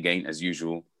overhelps again as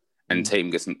usual. And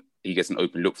Tatum gets an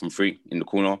open look from 3 in the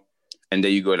corner. And there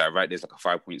you go, like right there's like a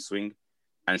 5-point swing.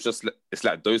 And it's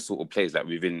like those sort of plays like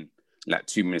within like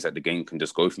 2 minutes that the game can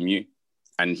just go from you.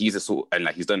 And he's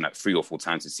he's done like 3 or 4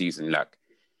 times this season. Like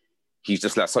he's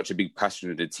just like such a big passion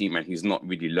of the team and he's not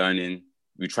really learning.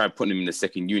 We tried putting him in the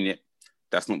second unit.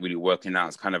 That's not really working out.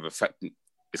 It's kind of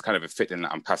affecting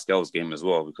like Pascal's game as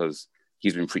well because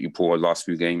he's been pretty poor the last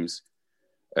few games.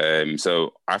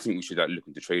 So I think we should like look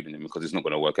into trading him because it's not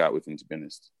going to work out with him, to be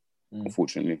honest.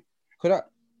 Unfortunately.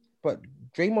 But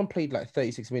Draymond played like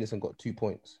 36 minutes and got 2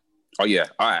 points. Oh yeah,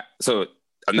 all right. So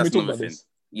and that's another thing.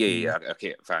 Yeah.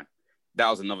 Okay, fine. That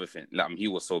was another thing. Like he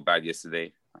was so bad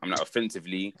yesterday. I'm like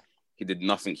offensively, he did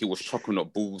nothing. He was chucking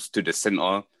up balls to the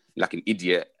center like an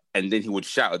idiot, and then he would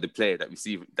shout at the player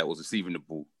that was receiving the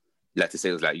ball, like to say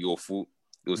it was like your fault.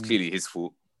 It was clearly his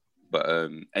fault. But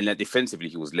and like defensively,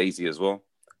 he was lazy as well.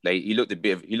 Like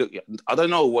I don't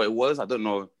know what it was. I don't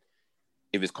know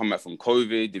if it's come back from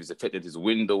COVID, if it's affected his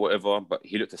wind or whatever. But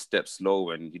he looked a step slow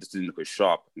and he just didn't look as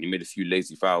sharp. And he made a few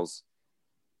lazy fouls.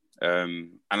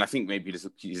 And I think maybe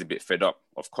he's a bit fed up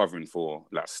of covering for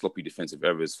like sloppy defensive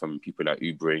errors from people like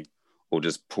Oubre or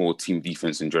just poor team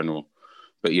defense in general.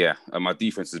 But yeah, my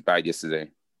defense is bad yesterday,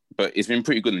 but it's been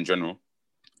pretty good in general.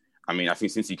 I mean, I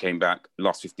think since he came back,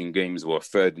 last 15 games were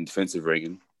 3rd in defensive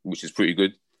rating, which is pretty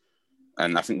good.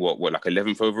 And I think what like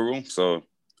 11th overall. So,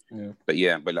 but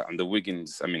like under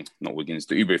Wiggins, I mean, not Wiggins,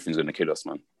 the Oubre thing's gonna kill us,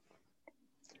 man.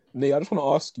 Nee, I just want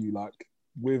to ask you, like,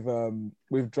 with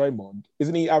Draymond,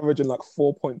 isn't he averaging like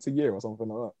 4 points a year or something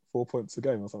like that? 4 points a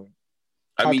game or something?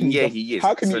 He is.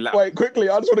 How can you wait quickly?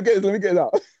 I just want to let me get it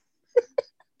out.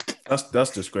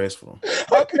 That's disgraceful.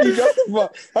 How can you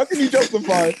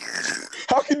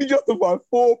justify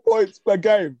 4 points per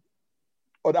game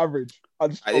on average?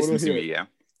 Listen to me, yeah.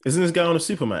 Isn't this guy on a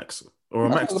supermax or a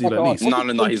max deal at least?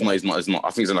 No, he's not.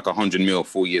 I think it's like 100 mil,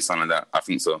 4 years, something like that. I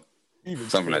think so.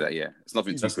 Something like that, yeah. It's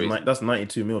nothing too crazy. That's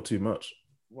 92 mil too much.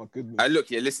 My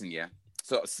goodness. Listen.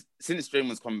 So since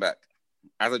Draymond's come back,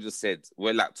 as I just said,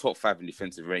 we're like top 5 in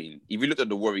defensive rating. If you look at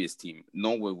the Warriors team,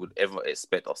 no one would ever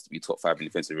expect us to be top 5 in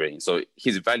defensive rating. So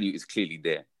his value is clearly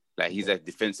there. Like he's a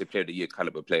defensive player of the year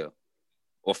caliber player.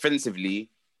 Offensively,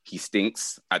 he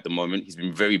stinks at the moment. He's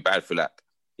been very bad for like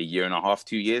a year and a half,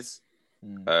 2 years.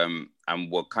 And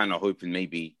we're kind of hoping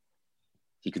maybe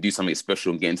he could do something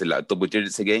special and get into like double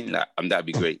digits again. Like, that'd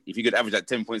be great. If he could average like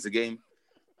 10 points a game,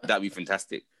 that'd be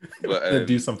fantastic. But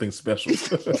do something special.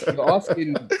 You're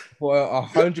asking for a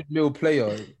 100 mil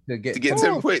player to get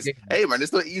 10 points. Hey man,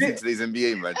 it's not easy in today's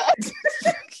NBA, man.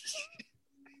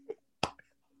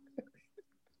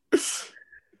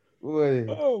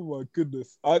 Oh my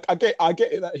goodness. I get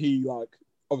it that he like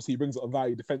obviously he brings up a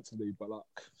value defensively, but like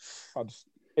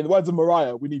in the words of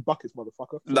Mariah, we need buckets,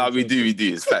 motherfucker. No, we do.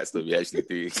 It's facts though. We actually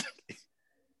do.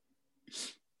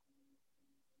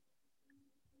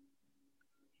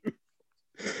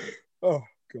 Oh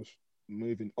gosh.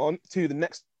 Moving on to the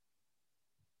next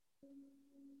I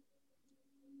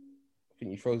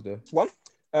think you froze there. one.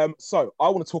 So I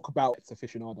want to talk about Nets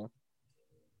aficionado.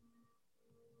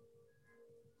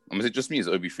 Is it just me? Is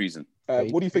it Obi freezing?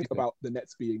 What do you think about the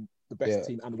Nets being the best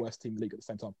team and the worst team in the league at the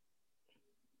same time?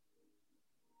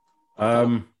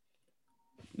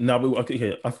 No, but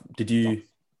okay. Did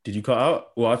you cut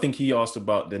out? Well, I think he asked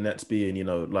about the Nets being,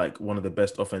 like one of the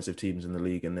best offensive teams in the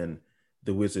league, and then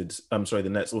the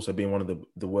Nets also being one of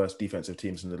the worst defensive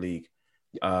teams in the league.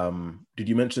 Did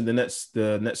you mention the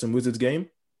Nets and Wizards game?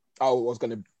 I was going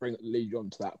to lead you on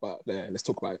to that, but let's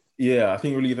talk about it. Yeah, I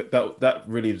think really that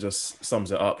really just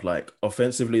sums it up. Like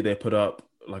offensively, they put up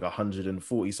like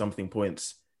 140 something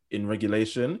points in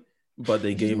regulation, but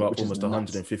they gave up almost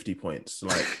 150 points.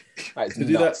 Like to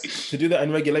do that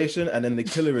in regulation, and then the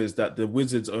killer is that the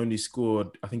Wizards only scored,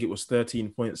 I think it was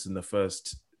 13 points in the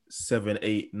first 7,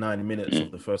 8, 9 minutes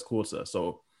of the first quarter.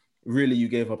 So really, you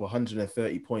gave up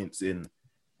 130 points in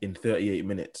 38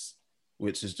 minutes,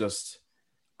 which is just,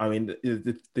 I mean,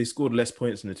 they scored less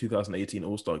points in the 2018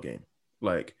 All-Star game.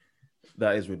 Like,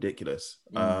 that is ridiculous.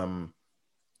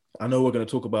 I know we're going to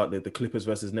talk about the Clippers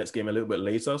versus Nets game a little bit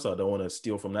later, so I don't want to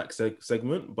steal from that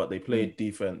segment, but they played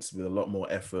defense with a lot more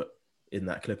effort in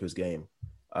that Clippers game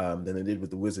than they did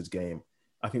with the Wizards game.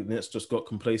 I think the Nets just got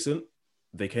complacent.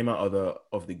 They came out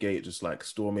of the gate just like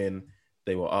storming.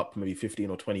 They were up maybe 15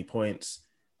 or 20 points,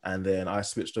 and then I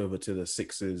switched over to the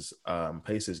Sixers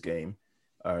Pacers game.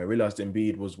 I realized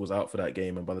Embiid was out for that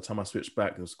game, and by the time I switched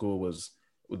back, the score was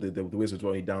the Wizards were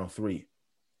only down 3.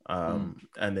 And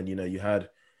then you had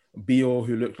Beal,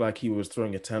 who looked like he was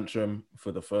throwing a tantrum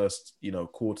for the first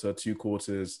quarter, 2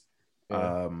 quarters.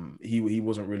 Yeah. He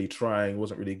wasn't really trying,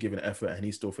 wasn't really giving effort, and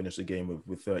he still finished the game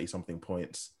with 30 something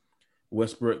points.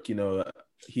 Westbrook,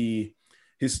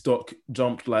 his stock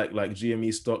jumped like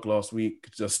GME stock last week.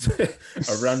 Just a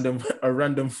random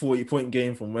 40-point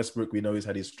game from Westbrook. We know he's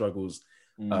had his struggles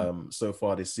so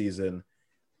far this season,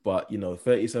 but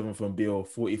 37 from Beal,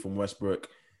 40 from Westbrook.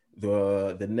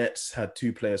 The Nets had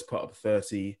 2 players put up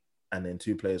 30 and then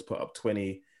 2 players put up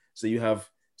 20. So you have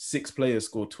 6 players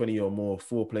score 20 or more,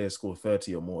 4 players score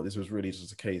 30 or more. This was really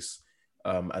just a case,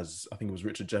 as I think it was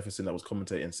Richard Jefferson that was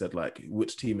commentating and said, like,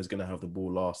 which team is going to have the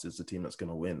ball last is the team that's going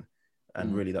to win.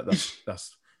 And really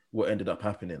that's what ended up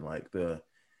happening. Like the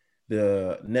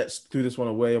Nets threw this one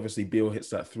away. Obviously, Beal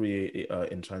hits that 3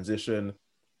 in transition.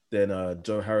 Then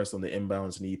Joe Harris on the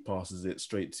inbounds, and he passes it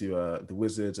straight to the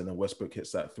Wizards, and then Westbrook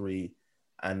hits that 3.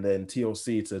 And then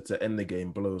TLC to end the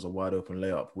game blows a wide open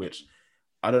layup, which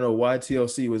I don't know why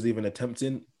TLC was even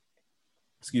attempting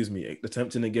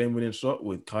a game-winning shot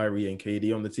with Kyrie and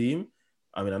KD on the team.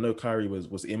 I mean, I know Kyrie was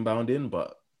inbounding,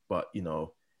 but I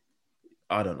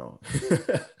don't know.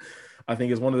 I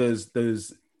think it's one of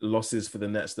those losses for the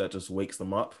Nets that just wakes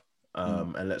them up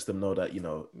and lets them know that,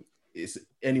 it's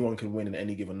anyone can win in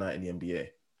any given night in the NBA.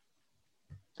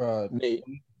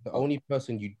 The only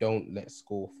person you don't let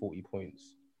score 40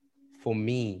 points for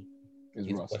me is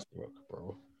Westbrook,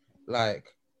 bro.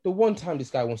 Like, the one time this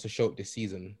guy wants to show up this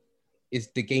season is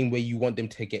the game where you want them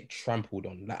to get trampled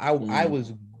on. Like, I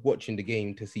was watching the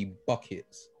game to see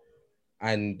buckets,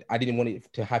 and I didn't want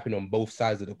it to happen on both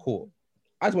sides of the court.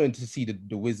 I just wanted to see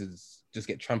the Wizards just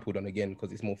get trampled on again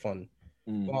because it's more fun.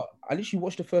 But I literally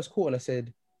watched the first quarter and I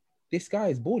said, this guy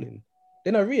is balling.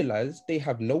 Then I realized they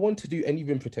have no one to do any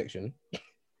rim protection.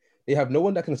 They have no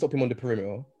one that can stop him on the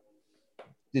perimeter.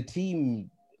 The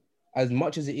team, as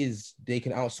much as it is, they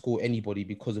can outscore anybody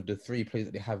because of the 3 players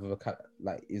that they have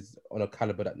is on a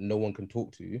caliber that no one can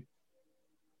talk to.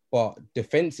 But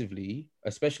defensively,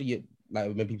 especially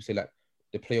like when people say like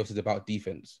the playoffs is about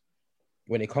defense,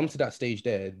 when it comes to that stage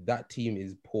there, that team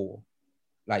is poor.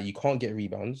 Like, you can't get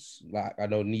rebounds. Like, I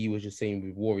know Nee was just saying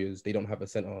with Warriors, they don't have a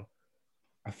center.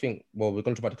 I think, well, we're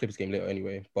going to talk about the Clippers game later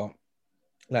anyway, but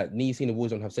like, Nee saying the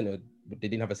Warriors don't have center, but they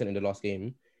didn't have a center in the last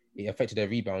game. It affected their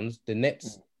rebounds. The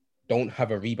Nets don't have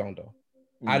a rebounder.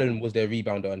 Allen was their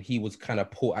rebounder, and he was kind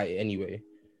of poor at it anyway,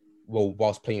 well,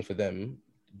 whilst playing for them.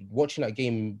 Watching that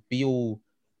game, Beal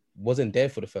wasn't there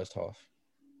for the first half,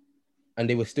 and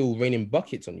they were still raining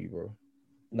buckets on you, bro.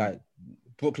 Like,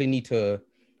 Brooklyn need to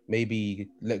maybe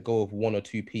let go of 1 or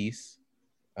 2 piece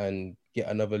and get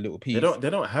another little piece. They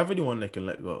don't have anyone they can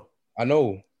let go. I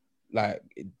know, like,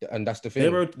 and that's the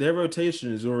thing. Their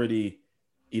rotation is already,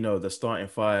 the starting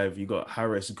 5. You got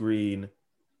Harris, Green,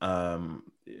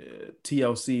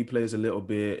 TLC plays a little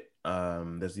bit.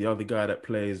 There's the other guy that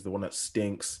plays, the one that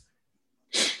stinks.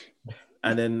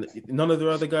 And then none of the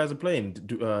other guys are playing.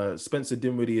 Spencer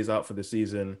Dinwiddie is out for the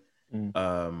season.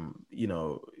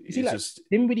 You see, like,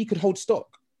 Dinwiddie could hold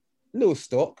stock, little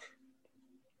stock,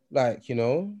 like,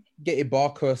 get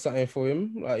Ibaka or something for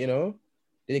him, like, then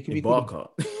it could be Ibaka.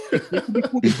 They could be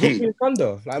called the Brooklyn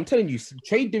Thunder. Like I'm telling you,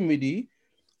 trade Dinwiddie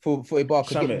for Ibaka.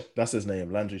 Shamit, that's his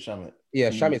name, Landry Shamit. Yeah,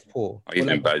 Shamit's poor. He's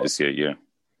been bad this year, yeah.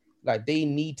 Like they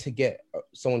need to get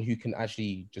someone who can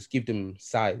actually just give them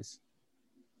size.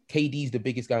 KD's the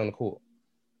biggest guy on the court.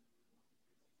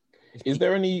 Is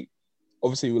there any?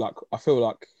 Obviously, like I feel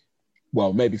like,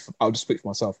 well, maybe I'll just speak for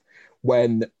myself.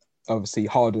 When obviously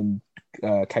Harden,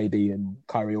 KD, and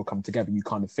Kyrie all come together, you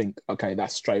kind of think, okay,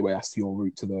 that's straight away. That's your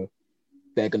route to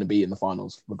they're going to be in the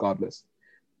finals regardless.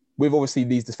 With obviously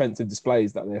these defensive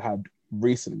displays that they had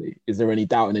recently, is there any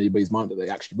doubt in anybody's mind that they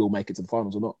actually will make it to the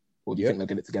finals or not? Or do you think they'll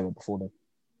get it together before then?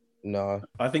 No,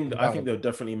 I think they'll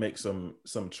definitely make some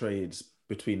trades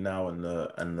between now and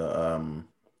the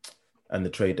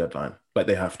trade deadline. Like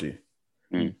they have to.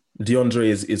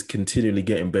 DeAndre is continually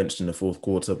getting benched in the fourth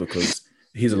quarter because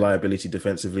he's a liability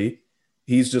defensively.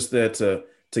 He's just there to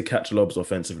catch lobs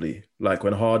offensively. Like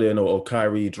when Harden or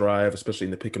Kyrie drive, especially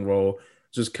in the pick and roll,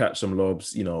 just catch some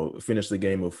lobs, finish the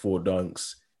game with 4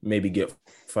 dunks, maybe get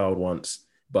fouled once.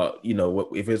 But,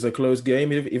 if it's a close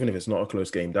game, even if it's not a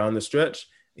close game, down the stretch,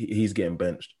 he's getting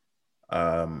benched.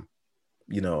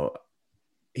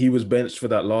 He was benched for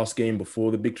that last game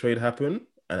before the big trade happened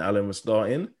and Allen was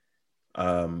starting.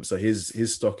 So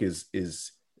his stock is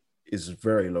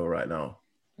very low right now.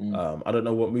 I don't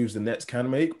know what moves the Nets can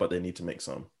make, but they need to make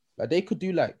some. Like they could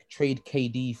do like trade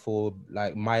KD for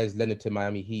like Myers Leonard to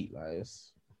Miami Heat. Like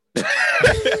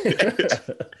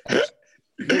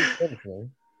You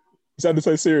sounded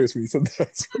so serious when you said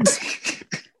that.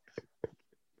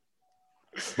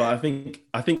 But I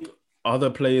think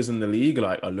other players in the league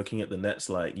like are looking at the Nets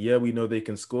like, yeah, we know they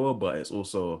can score, but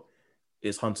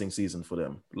it's hunting season for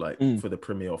them, like for the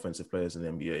premier offensive players in the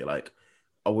NBA. Like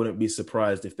I wouldn't be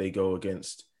surprised if they go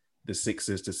against the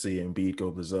Sixers to see Embiid go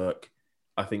berserk.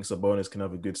 I think Sabonis can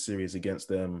have a good series against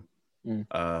them. It's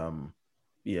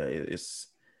going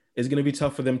to be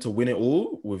tough for them to win it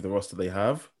all with the roster they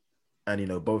have.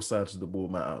 And, both sides of the ball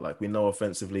matter. Like we know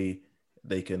offensively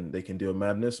they can do a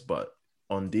madness, but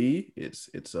on D, it's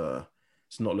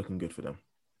not looking good for them.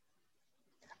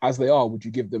 As they are, would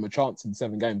you give them a chance in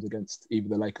 7 games against either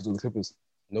the Lakers or the Clippers?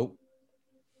 Nope.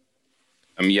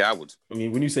 Yeah, I would. I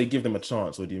mean, when you say give them a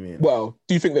chance, what do you mean? Well,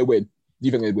 do you think they win? Do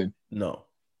you think they'd win? No.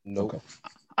 Nope. Okay.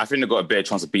 I think they've got a better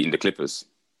chance of beating the Clippers.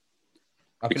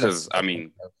 Huh? I think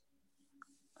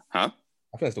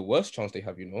that's the worst chance they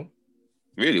have,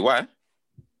 Really? Why?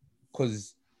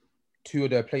 Because 2 of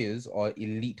their players are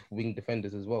elite wing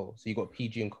defenders as well. So you got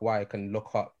PG and Kawhi can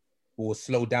lock up or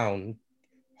slow down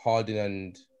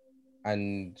Harden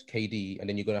and KD, and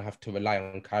then you're gonna have to rely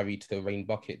on Kyrie to rain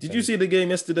buckets. Did you see the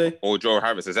game yesterday? Or Joe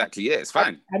Harris? Exactly. Yeah, it's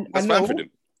fine. That's I know, fine for them.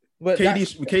 But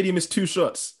KD missed 2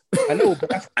 shots. I know, but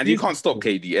that's And you can't stop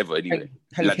KD ever anyway.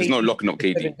 There's no locking up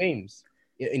KD. 7 games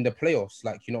in the playoffs,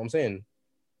 like you know what I'm saying.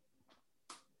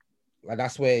 Like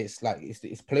that's where it's like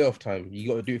it's playoff time. You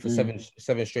got to do it for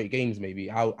 7 straight games,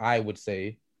 maybe. I would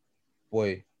say,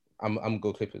 boy, I'm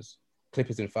go Clippers.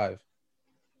 Clippers in 5.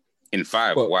 In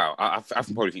 5, well, wow. I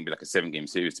probably think it'd be like a 7-game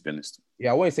series, to be honest.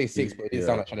 Yeah, I wouldn't say 6, but it did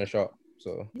sound like trying to shot.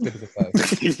 So Clippers in 5.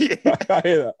 I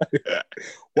hear that.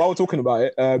 While we're talking about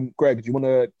it, Greg, do you want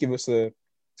to give us a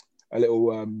little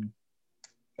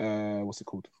what's it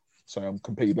called? Sorry, I'm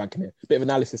completely blanking here. A bit of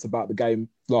analysis about the game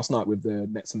last night with the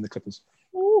Nets and the Clippers.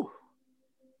 Ooh.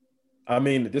 I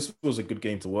mean, this was a good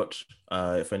game to watch.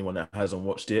 If anyone that hasn't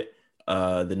watched it,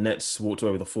 the Nets walked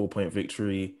away with a 4-point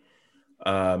victory.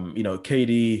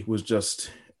 KD was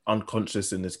just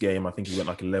unconscious in this game. I think he went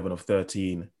like 11 of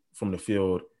 13 from the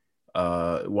field,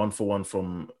 1 for 1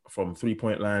 from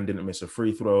 3-point land, didn't miss a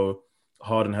free throw.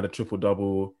 Harden had a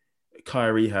triple-double.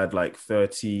 Kyrie had like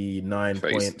 39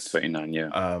 points. 39, yeah.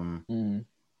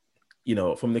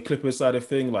 From the Clippers side of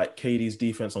thing, like KD's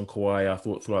defense on Kawhi, I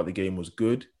thought throughout the game was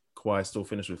good. Kawhi still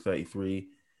finished with 33.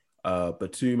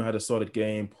 Batum had a solid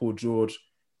game. Paul George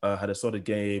had a solid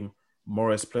game.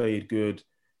 Morris played good.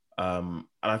 And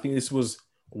I think this was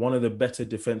one of the better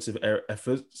defensive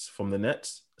efforts from the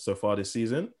Nets so far this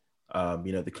season.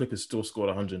 The Clippers still scored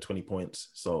 120 points.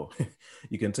 So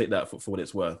you can take that for what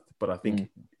it's worth. But I think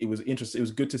it was interesting. It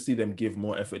was good to see them give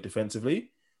more effort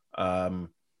defensively.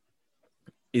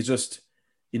 It's just,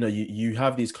 you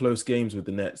have these close games with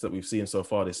the Nets that we've seen so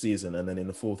far this season. And then in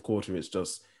the fourth quarter, it's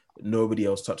just nobody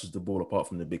else touches the ball apart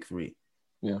from the big 3.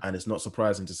 Yeah. And it's not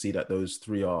surprising to see that those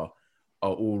 3 are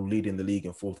all leading the league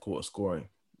in fourth quarter scoring.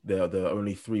 They're the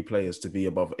only 3 players to be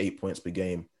above 8 points per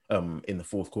game in the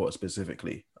fourth quarter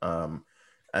specifically. And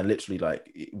literally,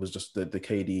 like, it was just the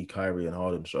KD, Kyrie, and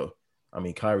Harden show. I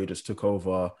mean, Kyrie just took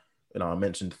over. I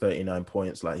mentioned 39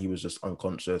 points. Like, he was just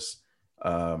unconscious.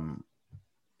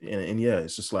 And yeah,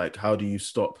 it's just like, how do you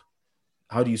stop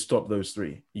those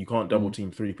three? You can't double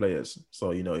team three players.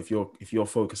 So, you know, if you're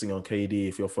focusing on KD,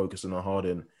 if you're focusing on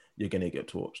Harden, you're going to get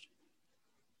torched.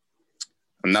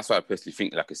 And that's why I personally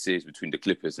think like a series between the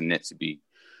Clippers and Nets would be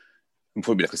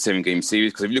probably like a 7-game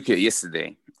series. Because if you look at it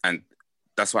yesterday, and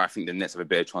that's why I think the Nets have a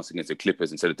better chance against the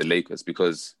Clippers instead of the Lakers,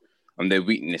 because their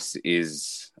weakness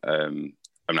is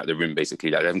like the rim,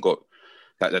 basically. Like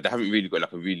they haven't really got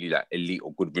like a really like elite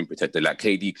or good rim protector. Like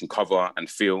KD can cover and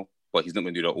feel, but he's not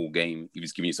going to do that all game. He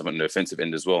was giving you something on the offensive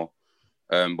end as well.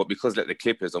 But because like the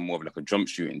Clippers are more of like a jump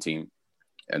shooting team,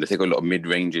 and they take a lot of mid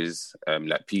ranges,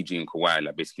 like PG and Kawhi,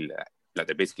 like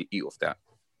they basically eat off that.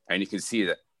 And you can see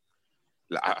that.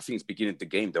 Like, I think it's beginning of the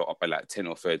game, they were up by like 10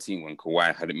 or 13 when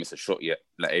Kawhi hadn't missed a shot yet.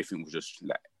 Like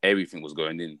everything was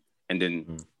going in. And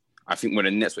then I think when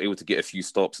the Nets were able to get a few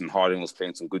stops and Harden was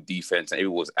playing some good defense and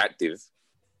everyone was active,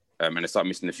 and they started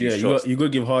missing a few shots. You got to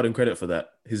give Harden credit for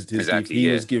that. He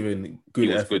was giving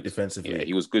good effort defensively. Yeah,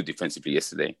 he was good defensively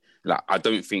yesterday. Like I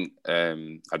don't think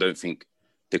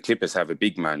the Clippers have a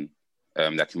big man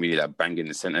that can really like bang in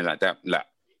the center like that. Like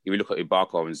if you look at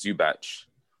Ibaka and Zubac,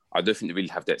 I don't think they really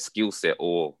have that skill set,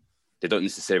 or they don't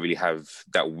necessarily have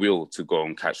that will to go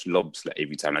and catch lobs like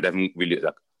every time. Like they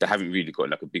haven't really got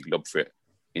like a big lob threat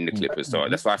in the Clippers. So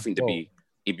that's why I think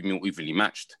it'd be more evenly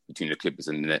matched between the Clippers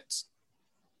and the Nets.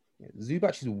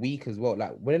 Zubac is weak as well.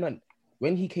 Like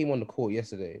when he came on the court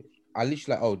yesterday, I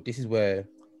literally this is where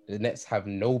the Nets have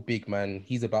no big man.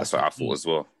 He's about. That's what I thought as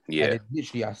well. Yeah. And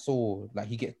literally, I saw like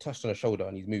he get touched on the shoulder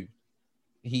and he's moved.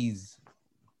 He's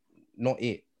not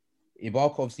it.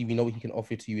 Ibaka, obviously, we know what he can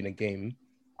offer to you in a game.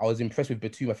 I was impressed with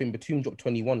Batum. I think Batum dropped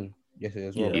 21 yesterday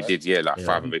as well. Yeah, right? He did,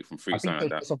 5 of 8 from 3, something like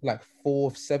that. Something like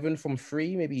 4 of 7 from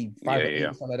 3, maybe 5 of 8,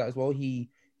 something like that as well. He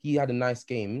had a nice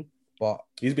game, but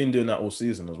he's been doing that all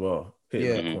season as well.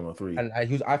 Hitting that corner 3. And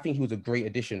I think he was a great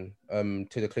addition to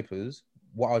the Clippers.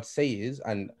 What I'd say is,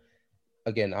 and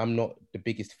again, I'm not the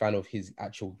biggest fan of his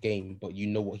actual game, but you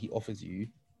know what he offers you.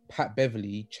 Pat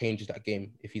Beverly changes that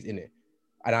game if he's in it.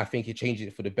 And I think it changes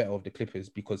it for the better of the Clippers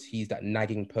because he's that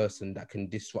nagging person that can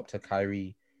disrupt a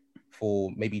Kyrie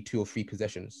for maybe 2 or 3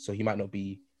 possessions. So he might not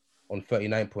be on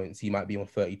 39 points. He might be on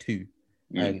 32.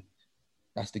 And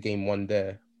that's the game won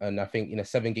there. And I think in a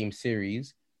 7-game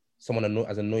series, someone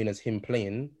as annoying as him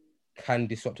playing can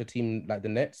disrupt a team like the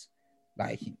Nets.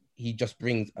 Like he just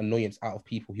brings annoyance out of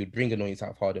people. He would bring annoyance out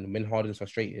of Harden. And when Harden's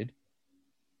frustrated,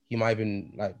 he might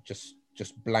even like just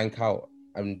blank out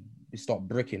and start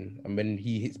bricking, and when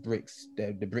he hits bricks,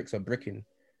 the bricks are bricking.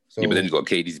 So, but then you got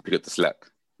KD to pick up the slack.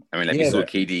 I mean, you saw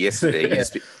KD yesterday.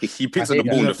 He picks up the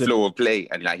ball in the flow of play,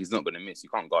 and like he's not going to miss. You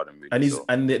can't guard him really.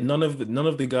 And none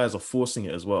of the guys are forcing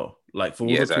it as well. Like for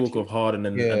all the talk of Harden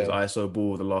and his ISO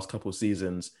ball the last couple of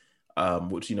seasons,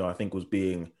 which I think was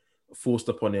being forced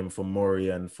upon him from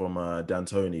Murray and from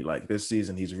D'Antoni. Like this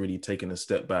season, he's really taken a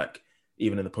step back.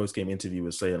 Even in the post-game interview,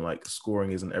 was saying like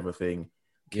scoring isn't everything.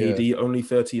 KD only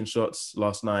 13 shots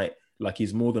last night. Like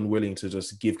he's more than willing to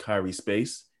just give Kyrie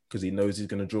space because he knows he's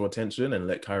going to draw attention and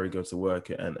let Kyrie go to work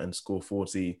and score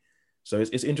 40. So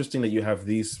it's interesting that you have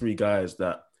these 3 guys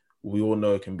that we all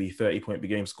know can be 30-point per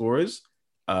game scorers,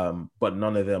 but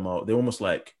none of them are. They're almost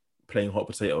like playing hot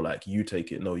potato. Like you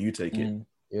take it, no, you take it.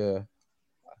 Yeah,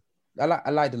 I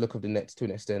like the look of the Nets to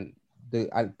an extent.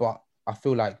 But I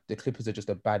feel like the Clippers are just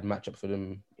a bad matchup for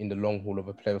them in the long haul of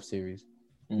a playoff series.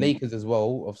 Lakers as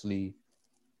well, obviously.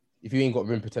 If you ain't got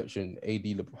rim protection,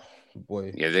 AD,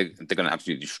 boy. Yeah, they're going to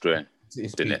absolutely destroy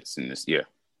the Nets in this year.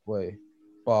 Boy.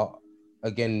 But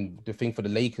again, the thing for the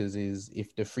Lakers is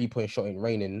if the 3-point shot ain't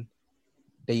raining,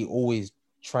 they always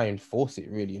try and force it,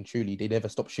 really and truly. They never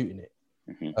stop shooting it.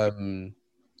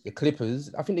 The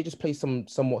Clippers, I think they just play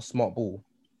somewhat smart ball.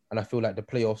 And I feel like the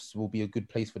playoffs will be a good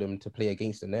place for them to play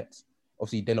against the Nets.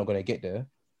 Obviously, they're not going to get there.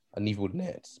 And neither would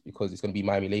Nets because it's going to be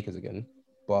Miami Lakers again.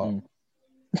 But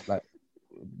like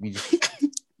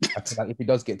I feel like if it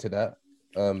does get to that,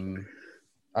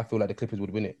 I feel like the Clippers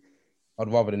would win it. I'd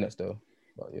rather the Nets though.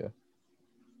 But yeah.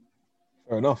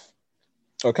 Fair enough.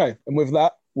 Okay, and with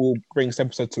that, we'll bring this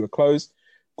episode to a close.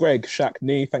 Greg, Shaq,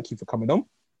 Nee, thank you for coming on.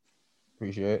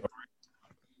 Appreciate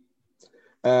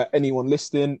it. Anyone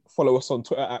listening, follow us on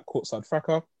Twitter at Courtside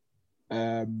Fracker.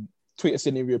 Tweet us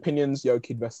any of your opinions.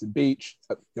 Jokic versus Beach.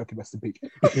 Jokic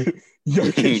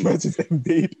versus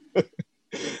Embiid.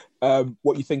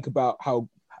 What you think about how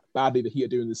badly the Heat are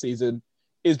doing this season?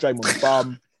 Is Draymond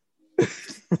bum?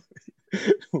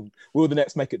 Will the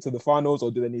Nets make it to the finals, or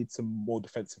do they need some more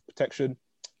defensive protection?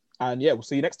 And yeah, we'll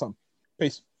see you next time.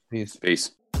 Peace.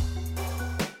 Peace.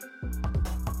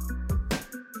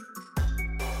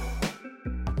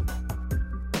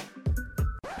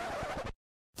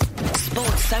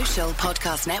 Official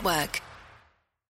Podcast Network.